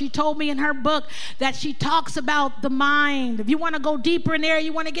book. She told me in her book that she talks about the mind. If you want to go deeper in there,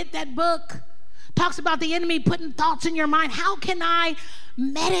 you want to get that book. Talks about the enemy putting thoughts in your mind. How can I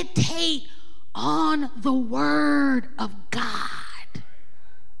meditate on the word of God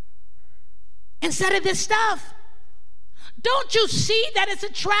instead of this stuff? Don't you see that it's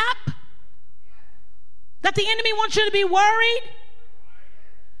a trap? That the enemy wants you to be worried?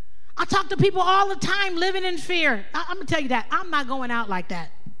 I talk to people all the time living in fear. I'm going to tell you that. I'm not going out like that.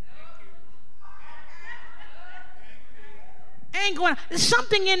 I ain't going out. There's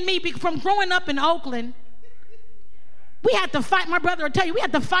something in me from growing up in Oakland. We had to fight. My brother will tell you, we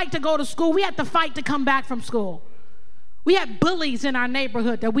had to fight to go to school. We had to fight to come back from school. We had bullies in our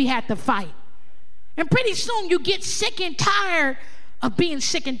neighborhood that we had to fight. And pretty soon you get sick and tired of being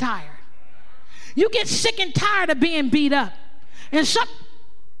sick and tired. You get sick and tired of being beat up. And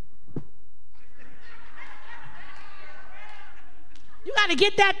you got to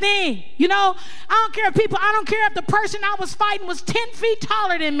get that thing. You know, I don't care if the person I was fighting was 10 feet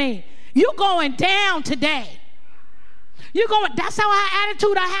taller than me. You're going down today. That's our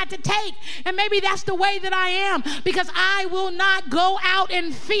attitude I had to take. And maybe that's the way that I am, because I will not go out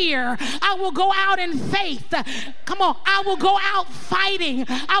in fear. I will go out in faith. Come on. I will go out fighting.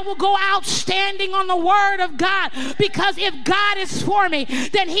 I will go out standing on the word of God, because if God is for me,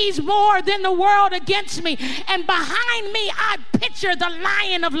 then he's more than the world against me. And behind me, I picture the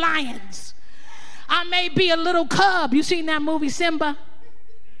Lion of Lions. I may be a little cub. You seen that movie, Simba?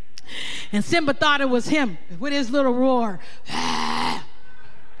 And Simba thought it was him with his little roar.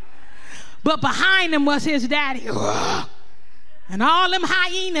 But behind him was his daddy. And all them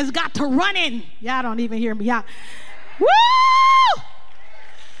hyenas got to running. Y'all don't even hear me. Y'all. Woo!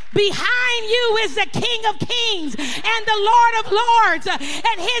 Behind you is the King of Kings and the Lord of Lords,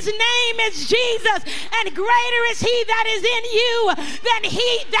 and his name is Jesus, and greater is he that is in you than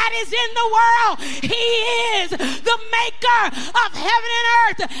he that is in the world. He is the maker of heaven and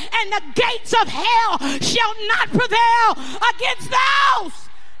earth, and the gates of hell shall not prevail against those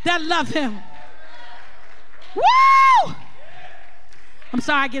that love him. Woo! I'm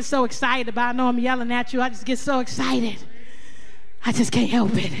sorry I get so excited, but I know I'm yelling at you. I just get so excited. I just can't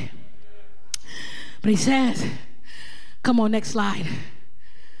help it. But he says, come on, next slide.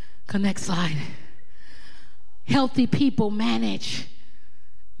 Come, next slide. Healthy people manage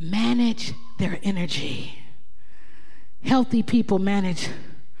their energy. Healthy people manage.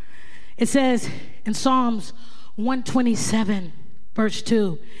 It says in Psalms 127, verse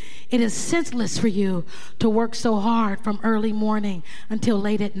 2, it is senseless for you to work so hard from early morning until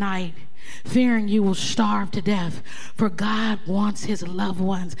late at night, fearing you will starve to death, for God wants his loved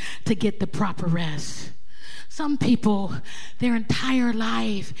ones to get the proper rest. Some people, their entire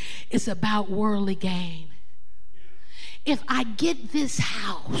life is about worldly gain. If I get this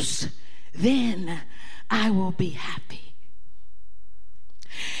house, then I will be happy.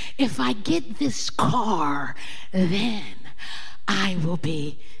 If I get this car, then I will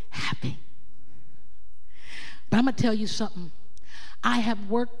be happy. But I'm going to tell you something. I have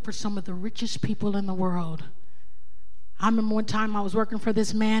worked for some of the richest people in the world. I remember one time I was working for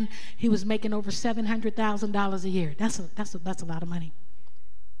this man. He was making over $700,000 a year. That's a lot of money.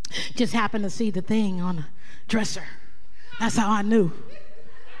 Just happened to see the thing on a dresser. That's how I knew.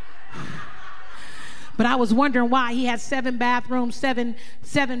 But I was wondering why he had 7 bathrooms, seven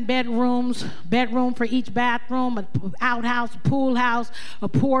bedrooms, bedroom for each bathroom, an outhouse, pool house, a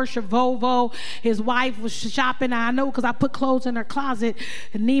Porsche, a Volvo. His wife was shopping. I know because I put clothes in her closet,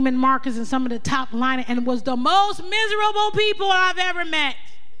 Neiman Marcus and some of the top line, and it was the most miserable people I've ever met.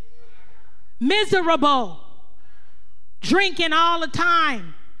 Miserable. Drinking all the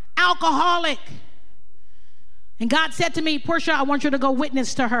time. Alcoholic. And God said to me, Portia, I want you to go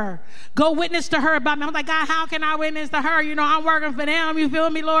witness to her. Go witness to her about me. I'm like, God, how can I witness to her? You know, I'm working for them. You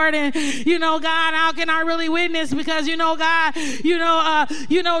feel me, Lord? And, you know, God, how can I really witness? Because, you know, God,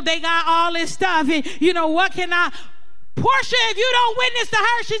 they got all this stuff. And, you know, what can I? Portia, if you don't witness to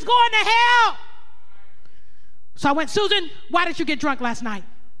her, she's going to hell. So I went, Susan, why did you get drunk last night?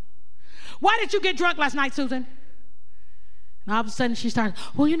 Why did you get drunk last night, Susan? And all of a sudden she started,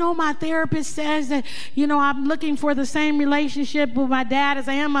 well, you know, my therapist says that, you know, I'm looking for the same relationship with my dad as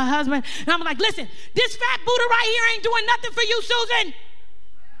I am my husband. And I'm like, listen, this fat Buddha right here ain't doing nothing for you, Susan.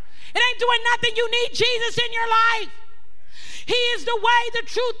 It ain't doing nothing. You need Jesus in your life. He is the way, the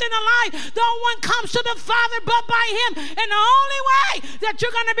truth, and the life. No one comes to the Father but by him. And the only way that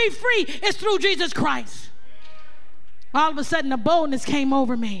you're going to be free is through Jesus Christ. All of a sudden, a boldness came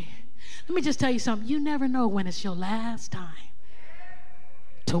over me. Let me just tell you something. You never know when it's your last time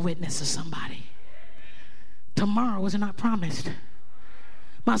to witness to somebody. Tomorrow is not promised.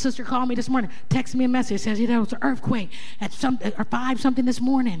 My sister called me this morning, texted me a message, says, there was an earthquake at 5 something this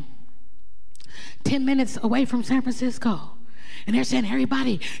morning, 10 minutes away from San Francisco. And they're saying,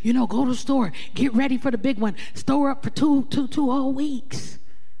 everybody, you know, go to the store, get ready for the big one, store up for two whole weeks.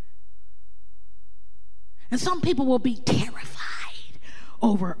 And some people will be terrified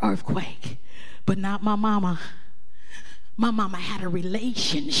over earthquake, but not my mama. My mama had a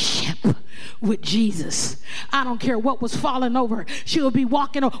relationship with Jesus. I don't care what was falling over. She'll be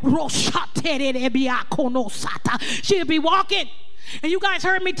walking. She'll be walking. And you guys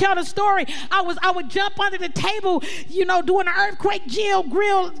heard me tell the story. I would jump under the table, you know, doing an earthquake drill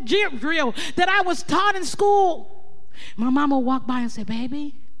that I was taught in school. My mama would walk by and say,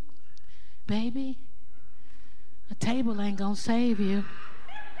 baby, a table ain't gonna save you.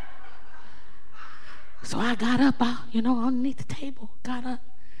 So I got up, underneath the table, got up.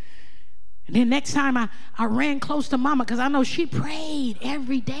 And then next time I ran close to mama because I know she prayed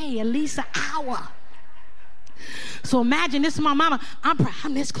every day, at least an hour. So imagine this is my mama.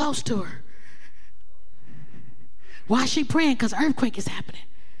 I'm this close to her. Why is she praying? Because earthquake is happening.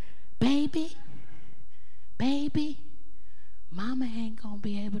 Baby, mama ain't going to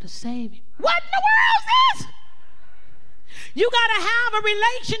be able to save you. What in the world is this? You got to have a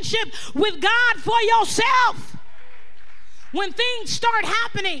relationship with God for yourself. When things start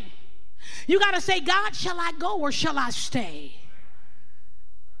happening, you got to say, God, shall I go or shall I stay?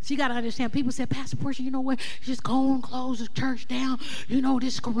 So you got to understand, people say, Pastor Portia, you know what? Just go and close the church down. You know,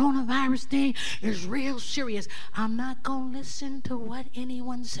 this coronavirus thing is real serious. I'm not going to listen to what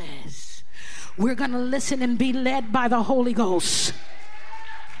anyone says. We're going to listen and be led by the Holy Ghost.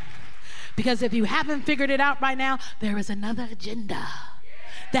 Because if you haven't figured it out by now, there is another agenda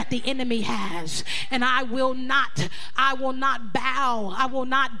that the enemy has, and I will not bow, I will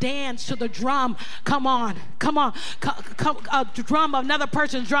not dance to the drum. Come on, drum of another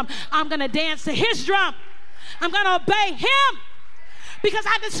person's drum. I'm gonna dance to his drum. I'm gonna obey him. Because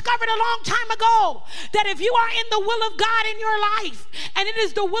I discovered a long time ago that if you are in the will of God in your life, and it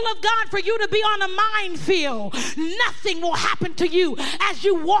is the will of God for you to be on a minefield, nothing will happen to you as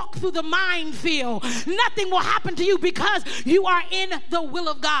you walk through the minefield. Nothing will happen to you because you are in the will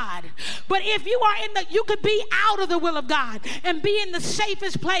of God. But if you are you could be out of the will of God and be in the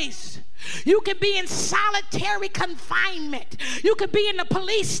safest place. You could be in solitary confinement. You could be in the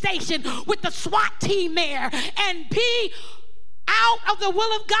police station with the SWAT team there and be out of the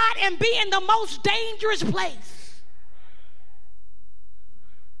will of God and be in the most dangerous place.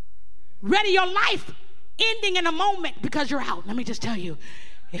 Ready your life ending in a moment because you're out. Let me just tell you,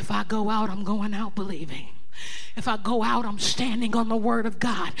 if I go out, I'm going out believing. If I go out, I'm standing on the word of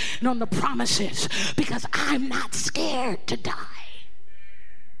God and on the promises because I'm not scared to die.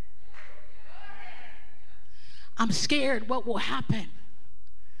 I'm scared what will happen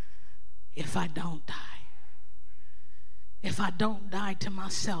if I don't die. If I don't die to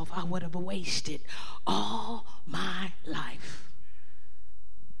myself, I would have wasted all my life.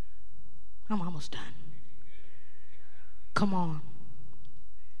 I'm almost done. Come on.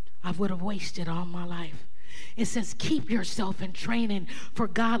 I would have wasted all my life. It says, keep yourself in training for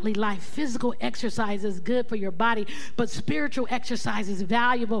godly life. Physical exercise is good for your body, but spiritual exercise is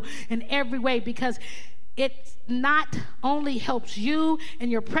valuable in every way because it not only helps you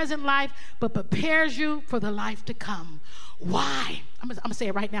in your present life, but prepares you for the life to come. Why? I'm going to say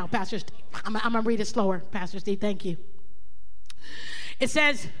it right now, Pastor Steve. I'm going to read it slower, Pastor Steve. Thank you. It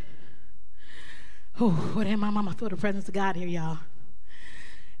says, what am I feel the presence of God here, y'all.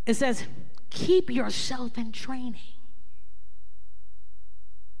 It says, keep yourself in training.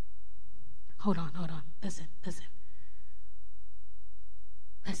 Hold on. Listen.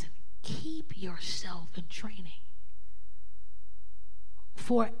 Keep yourself in training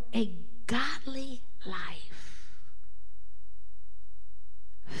for a godly life.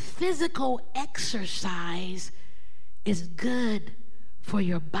 Physical exercise is good for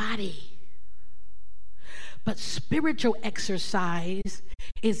your body, but spiritual exercise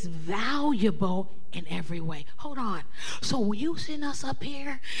is valuable in every way. Hold on. So when you sitting us up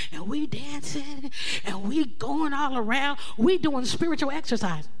here and we dancing and we going all around, we doing spiritual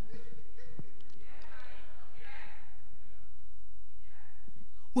exercise.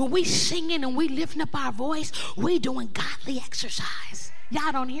 When we singing and we lifting up our voice, we doing godly exercise.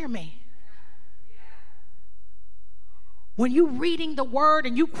 Y'all don't hear me. When you reading the word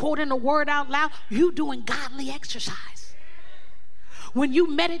and you quoting the word out loud, you doing godly exercise. When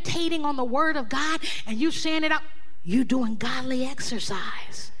you meditating on the word of God and you saying it out, you doing godly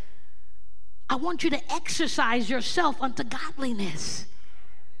exercise. I want you to exercise yourself unto godliness.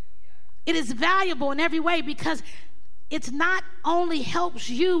 It is valuable in every way because it's not only helps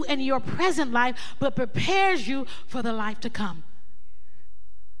you in your present life, but prepares you for the life to come.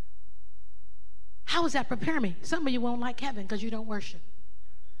 How does that prepare me? Some of you won't like heaven because you don't worship.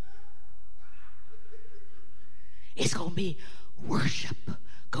 It's going to be worship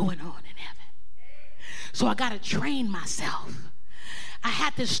going on in heaven. So I got to train myself. I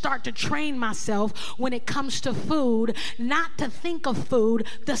had to start to train myself when it comes to food, not to think of food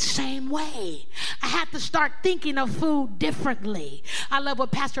the same way. I had to start thinking of food differently. I love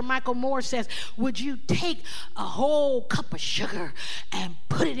what Pastor Michael Moore says. Would you take a whole cup of sugar and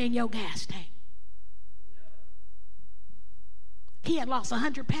put it in your gas tank? He had lost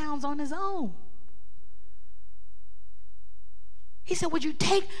 100 pounds on his own. He said, would you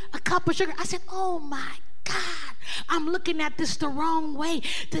take a cup of sugar? I said, oh my God, I'm looking at this the wrong way.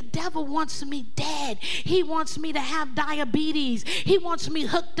 The devil wants me dead. He wants me to have diabetes. He wants me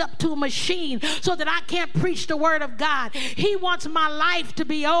hooked up to a machine so that I can't preach the word of God. He wants my life to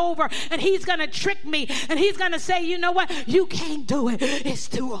be over, and he's going to trick me, and he's going to say, you know what? You can't do it. It's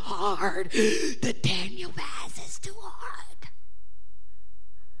too hard. The Daniel fast is too hard.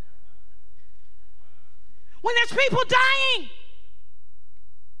 When there's people dying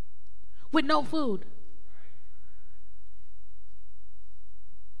with no food.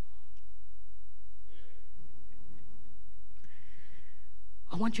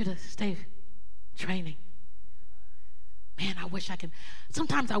 I want you to stay training. Man,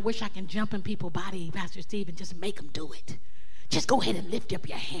 sometimes I wish I can jump in people's body, Pastor Steve, and just make them do it. Just go ahead and lift up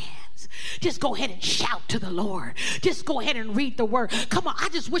your hands. Just go ahead and shout to the Lord. Just go ahead and read the word. Come on, I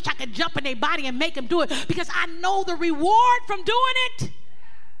just wish I could jump in their body and make them do it because I know the reward from doing it.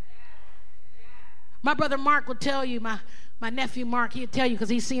 My brother Mark will tell you, my nephew Mark, he'll tell you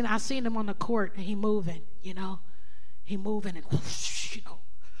because I seen him on the court and he moving, He moving and whoosh,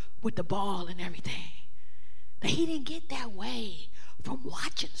 with the ball and everything. That he didn't get that way from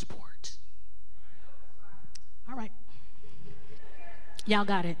watching sports. All right. Y'all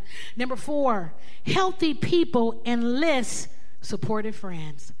got it. Number 4, healthy people enlist supportive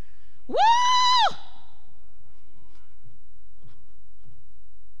friends. Woo!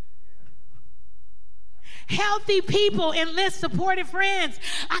 Healthy people enlist supportive friends.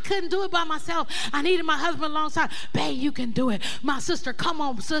 I couldn't do it by myself. I needed my husband alongside. Babe, you can do it. My sister, come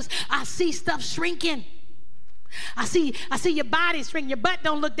on, sis. I see stuff shrinking. I see your body shrinking. Your butt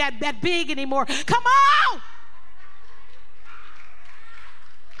don't look that big anymore. Come on!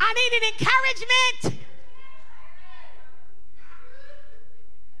 I needed encouragement.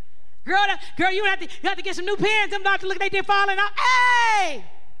 Girl, you have to get some new pants. Them doctors look like they're falling off. Hey!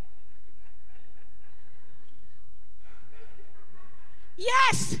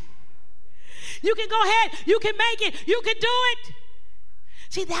 Yes. You can go ahead. You can make it. You can do it.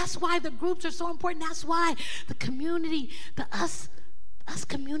 See, that's why the groups are so important. That's why the community, us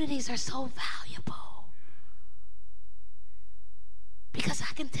communities are so valuable. Because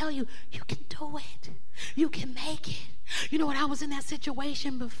I can tell you, you can do it. You can make it. You know what? I was in that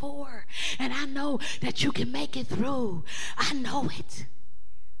situation before, and I know that you can make it through. I know it.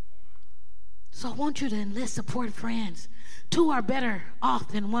 So I want you to enlist support friends. 2 are better off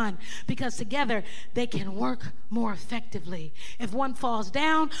than 1 because together they can work more effectively. If one falls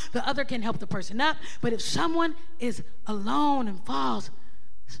down, the other can help the person up. But if someone is alone and falls,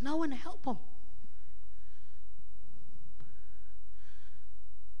 there's no one to help them.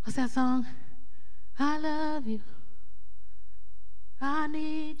 What's that song? I love you. I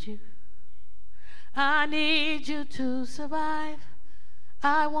need you. I need you to survive.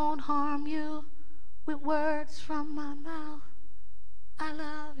 I won't harm you with words from my mouth. I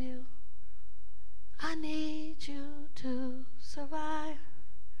love you. I need you to survive.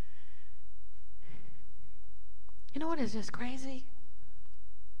 You know what is just crazy?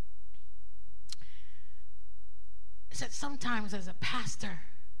 It's that sometimes as a pastor,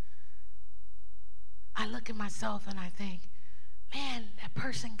 I look at myself and I think, man, that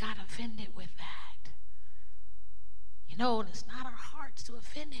person got offended with that. It's not our hearts to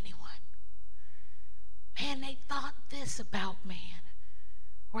offend anyone. Man, they thought this about me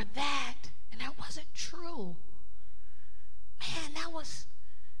or that, and that wasn't true. Man,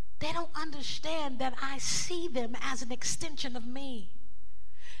 they don't understand that I see them as an extension of me.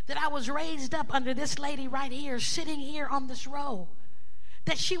 That I was raised up under this lady right here, sitting here on this row.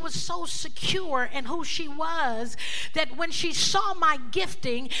 That she was so secure in who she was that when she saw my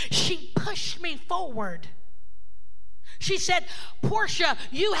gifting, she pushed me forward. She said, Portia,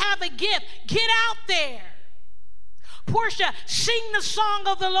 you have a gift. Get out there. Portia, sing the song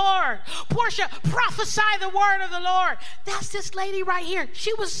of the Lord. Portia, prophesy the word of the Lord. That's this lady right here.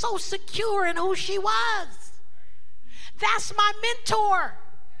 She was so secure in who she was. That's my mentor.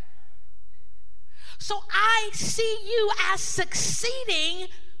 So I see you as succeeding.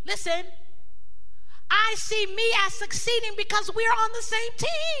 Listen, I see me as succeeding because we're on the same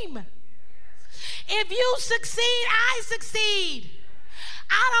team. If you succeed, I succeed.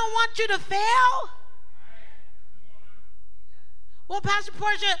 I don't want you to fail. Well, Pastor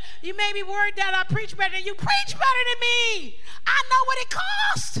Portia, you may be worried that I preach better than you. Preach better than me. I know what it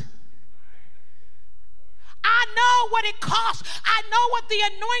costs. I know what it costs. I know what the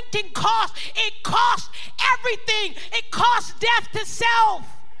anointing costs. It costs everything. It costs death to self.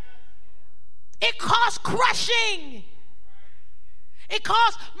 It costs crushing. It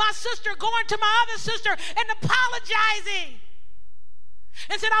costs my sister going to my other sister and apologizing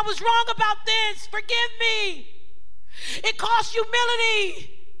and said, I was wrong about this. Forgive me. It costs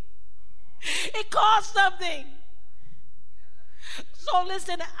humility. It costs something. So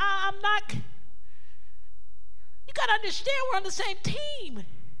listen, I'm not... You got to understand we're on the same team.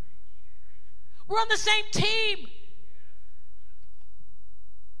 We're on the same team.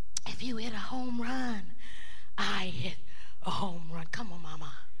 If you hit a home run, I hit a home run. Come on,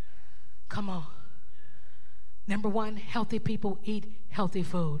 mama. Come on. Number one, healthy people eat healthy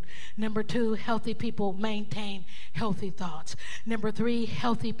food. Number two, healthy people maintain healthy thoughts. Number three,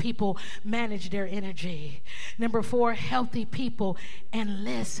 healthy people manage their energy. Number four, healthy people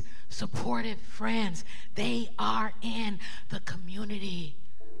enlist supportive friends. They are in the community.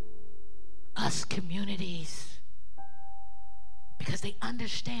 Us communities. Because they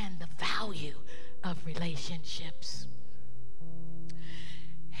understand the value of relationships.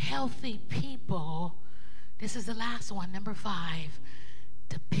 Healthy people, this is the last one, number 5,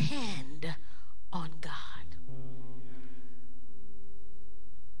 depend on God.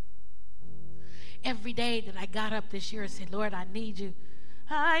 Every day that I got up this year, I said, Lord, I need you.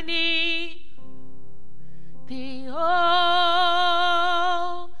 I need thee. Oh,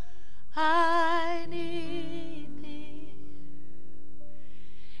 I need thee.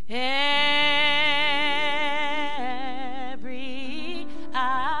 Every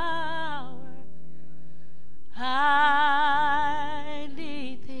hour I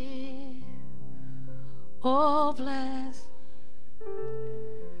need thee. Oh, bless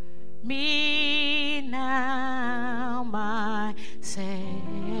me now, my Savior.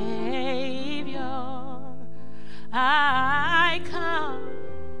 I come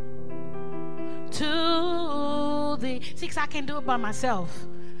to thee. See, because I can't do it by myself.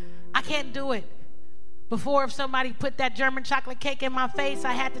 I can't do it. Before, if somebody put that German chocolate cake in my face,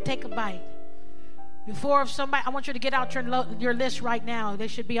 I had to take a bite. Before, if somebody, I want you to get out your list right now. They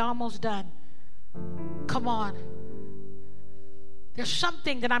should be almost done. Come on. There's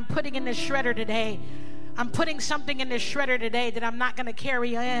something that I'm putting in this shredder today. I'm putting something in this shredder today that I'm not going to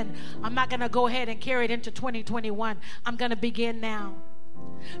carry in. I'm not going to go ahead and carry it into 2021. I'm going to begin now.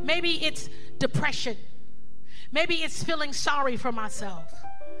 Maybe it's depression. Maybe it's feeling sorry for myself.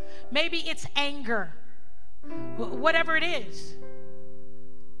 Maybe it's anger. Whatever it is.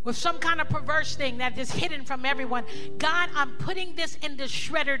 With some kind of perverse thing that is hidden from everyone. God, I'm putting this in the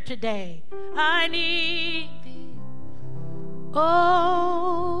shredder today. I need thee.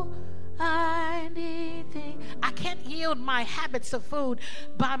 Oh, I need thee. I can't yield my habits of food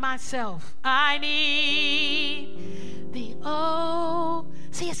by myself. I need thee. Oh,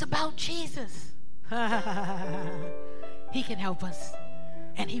 see, it's about Jesus. He can help us,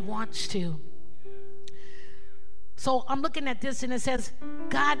 and he wants to. So I'm looking at this, and it says,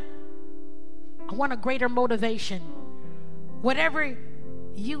 God, I want a greater motivation. Whatever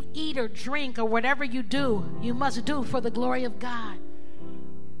you eat or drink or whatever you do, you must do for the glory of God.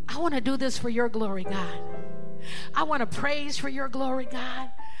 I want to do this for your glory, God. I want to praise for your glory, God.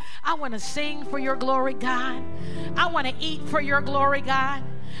 I want to sing for your glory, God. I want to eat for your glory, God.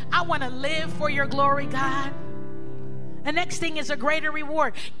 I want to live for your glory, God. The next thing is a greater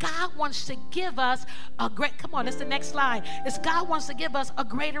reward. God wants to give us a great, come on, that's the next slide. It's God wants to give us a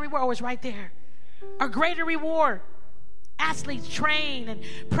greater reward. Oh, it's right there. A greater reward. Athletes train and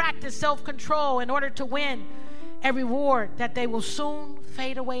practice self-control in order to win a reward that they will soon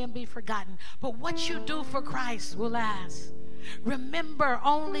fade away and be forgotten. But what you do for Christ will last. Remember,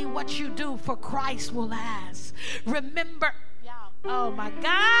 only what you do for Christ will last. Remember, oh my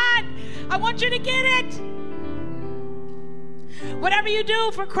God, I want you to get it. Whatever you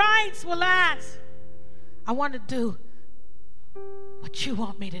do for Christ will last. I want to do what you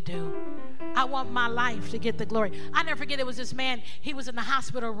want me to do. I want my life to get the glory. I never forget, it was this man, he was in the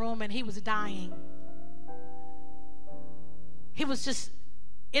hospital room and he was dying. He was just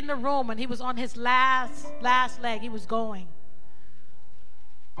in the room and he was on his last leg. He was going.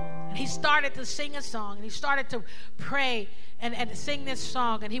 And he started to sing a song and he started to pray and sing this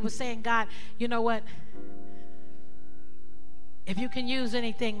song, and he was saying, God, you know what? If you can use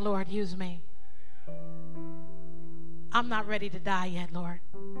anything, Lord, use me. I'm not ready to die yet, Lord.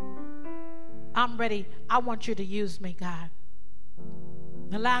 I'm ready. I want you to use me, God.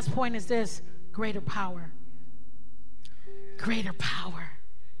 The last point is this: greater power. Greater power.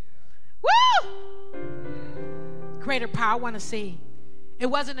 Woo! Greater power. I want to see. It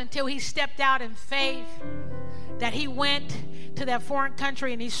wasn't until he stepped out in faith that he went to that foreign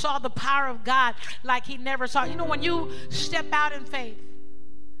country and he saw the power of God like he never saw. You know, when you step out in faith.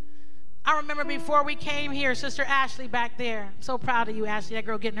 I remember before we came here, Sister Ashley back there. I'm so proud of you, Ashley. That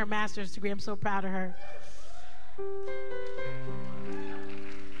girl getting her master's degree. I'm so proud of her.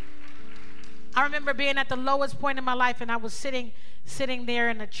 I remember being at the lowest point in my life, and I was sitting there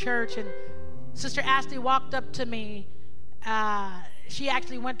in the church, and Sister Ashley walked up to me. She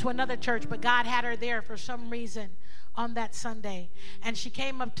actually went to another church, but God had her there for some reason on that Sunday. And she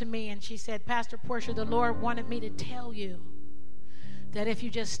came up to me and she said, Pastor Portia, the Lord wanted me to tell you that if you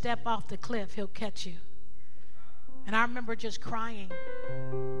just step off the cliff, he'll catch you. And I remember just crying,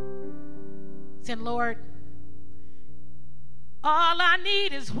 saying, Lord, all I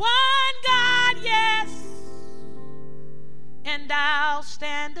need is one God, yes, and I'll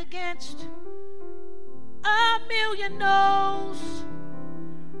stand against 1,000,000 no's.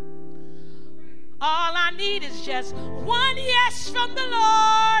 All I need is just one yes from the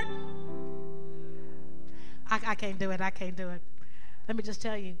Lord. I can't do it. I can't do it. Let me just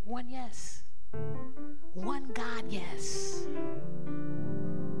tell you, one yes. One God yes.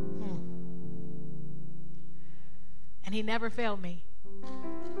 And he never failed me.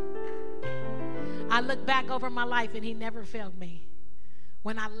 I look back over my life and he never failed me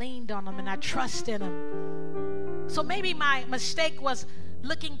when I leaned on him and I trusted him. So maybe my mistake was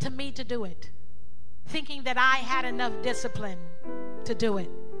looking to me to do it, thinking that I had enough discipline to do it.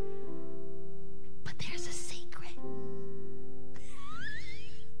 But there's a secret.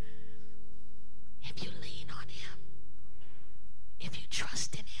 If you lean on him, if you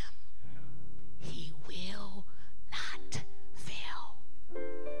trust in him, he will not fail.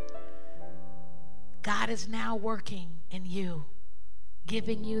 God is now working in you,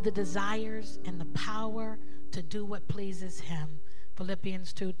 giving you the desires and the power to do what pleases him.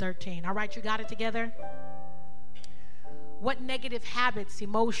 Philippians 2:13. All right, you got it together? What negative habits,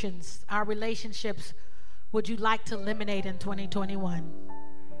 emotions, our relationships would you like to eliminate in 2021?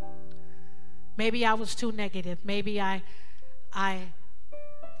 Maybe I was too negative. Maybe I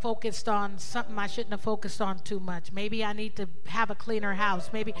focused on something I shouldn't have focused on too much. Maybe I need to have a cleaner house.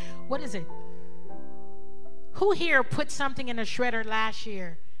 Maybe, what is it? Who here put something in a shredder last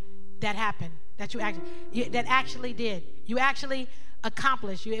year that happened, that actually did? You actually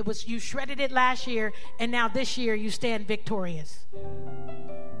accomplished. You shredded it last year, and now this year you stand victorious.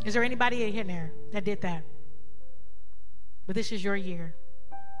 Is there anybody in here that did that? But this is your year.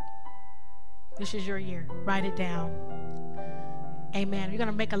 This is your year. Write it down. Amen. You're going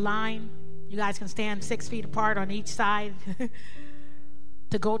to make a line. You guys can stand 6 feet apart on each side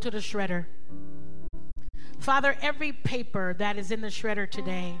to go to the shredder. Father, every paper that is in the shredder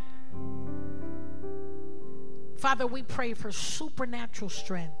today, Father, we pray for supernatural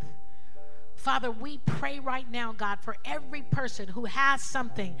strength. Father, we pray right now, God, for every person who has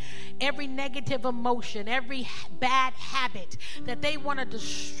something, every negative emotion, every bad habit that they want to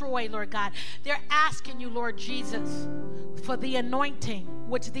destroy, Lord God. They're asking you, Lord Jesus, for the anointing,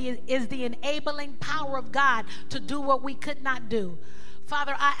 which is the enabling power of God to do what we could not do.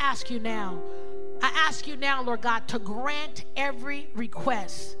 Father, I ask you now, Lord God, to grant every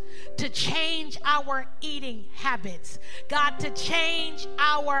request, to change our eating habits, God, to change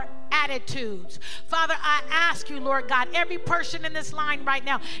our attitudes. Father, I ask you, Lord God, every person in this line right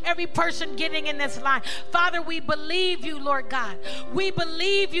now, every person getting in this line, Father, we believe you, Lord God. We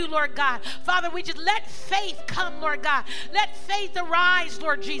believe you, Lord God. Father, we just let faith come, Lord God. Let faith arise,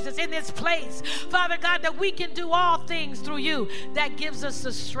 Lord Jesus, in this place. Father God, that we can do all things through you that gives us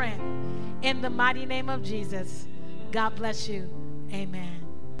the strength. In the mighty name of Jesus, God bless you. Amen.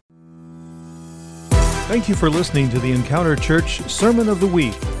 Thank you for listening to the Encounter Church Sermon of the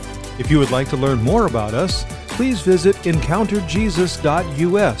Week. If you would like to learn more about us, please visit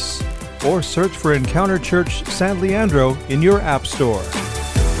encounterjesus.us or search for Encounter Church San Leandro in your app store.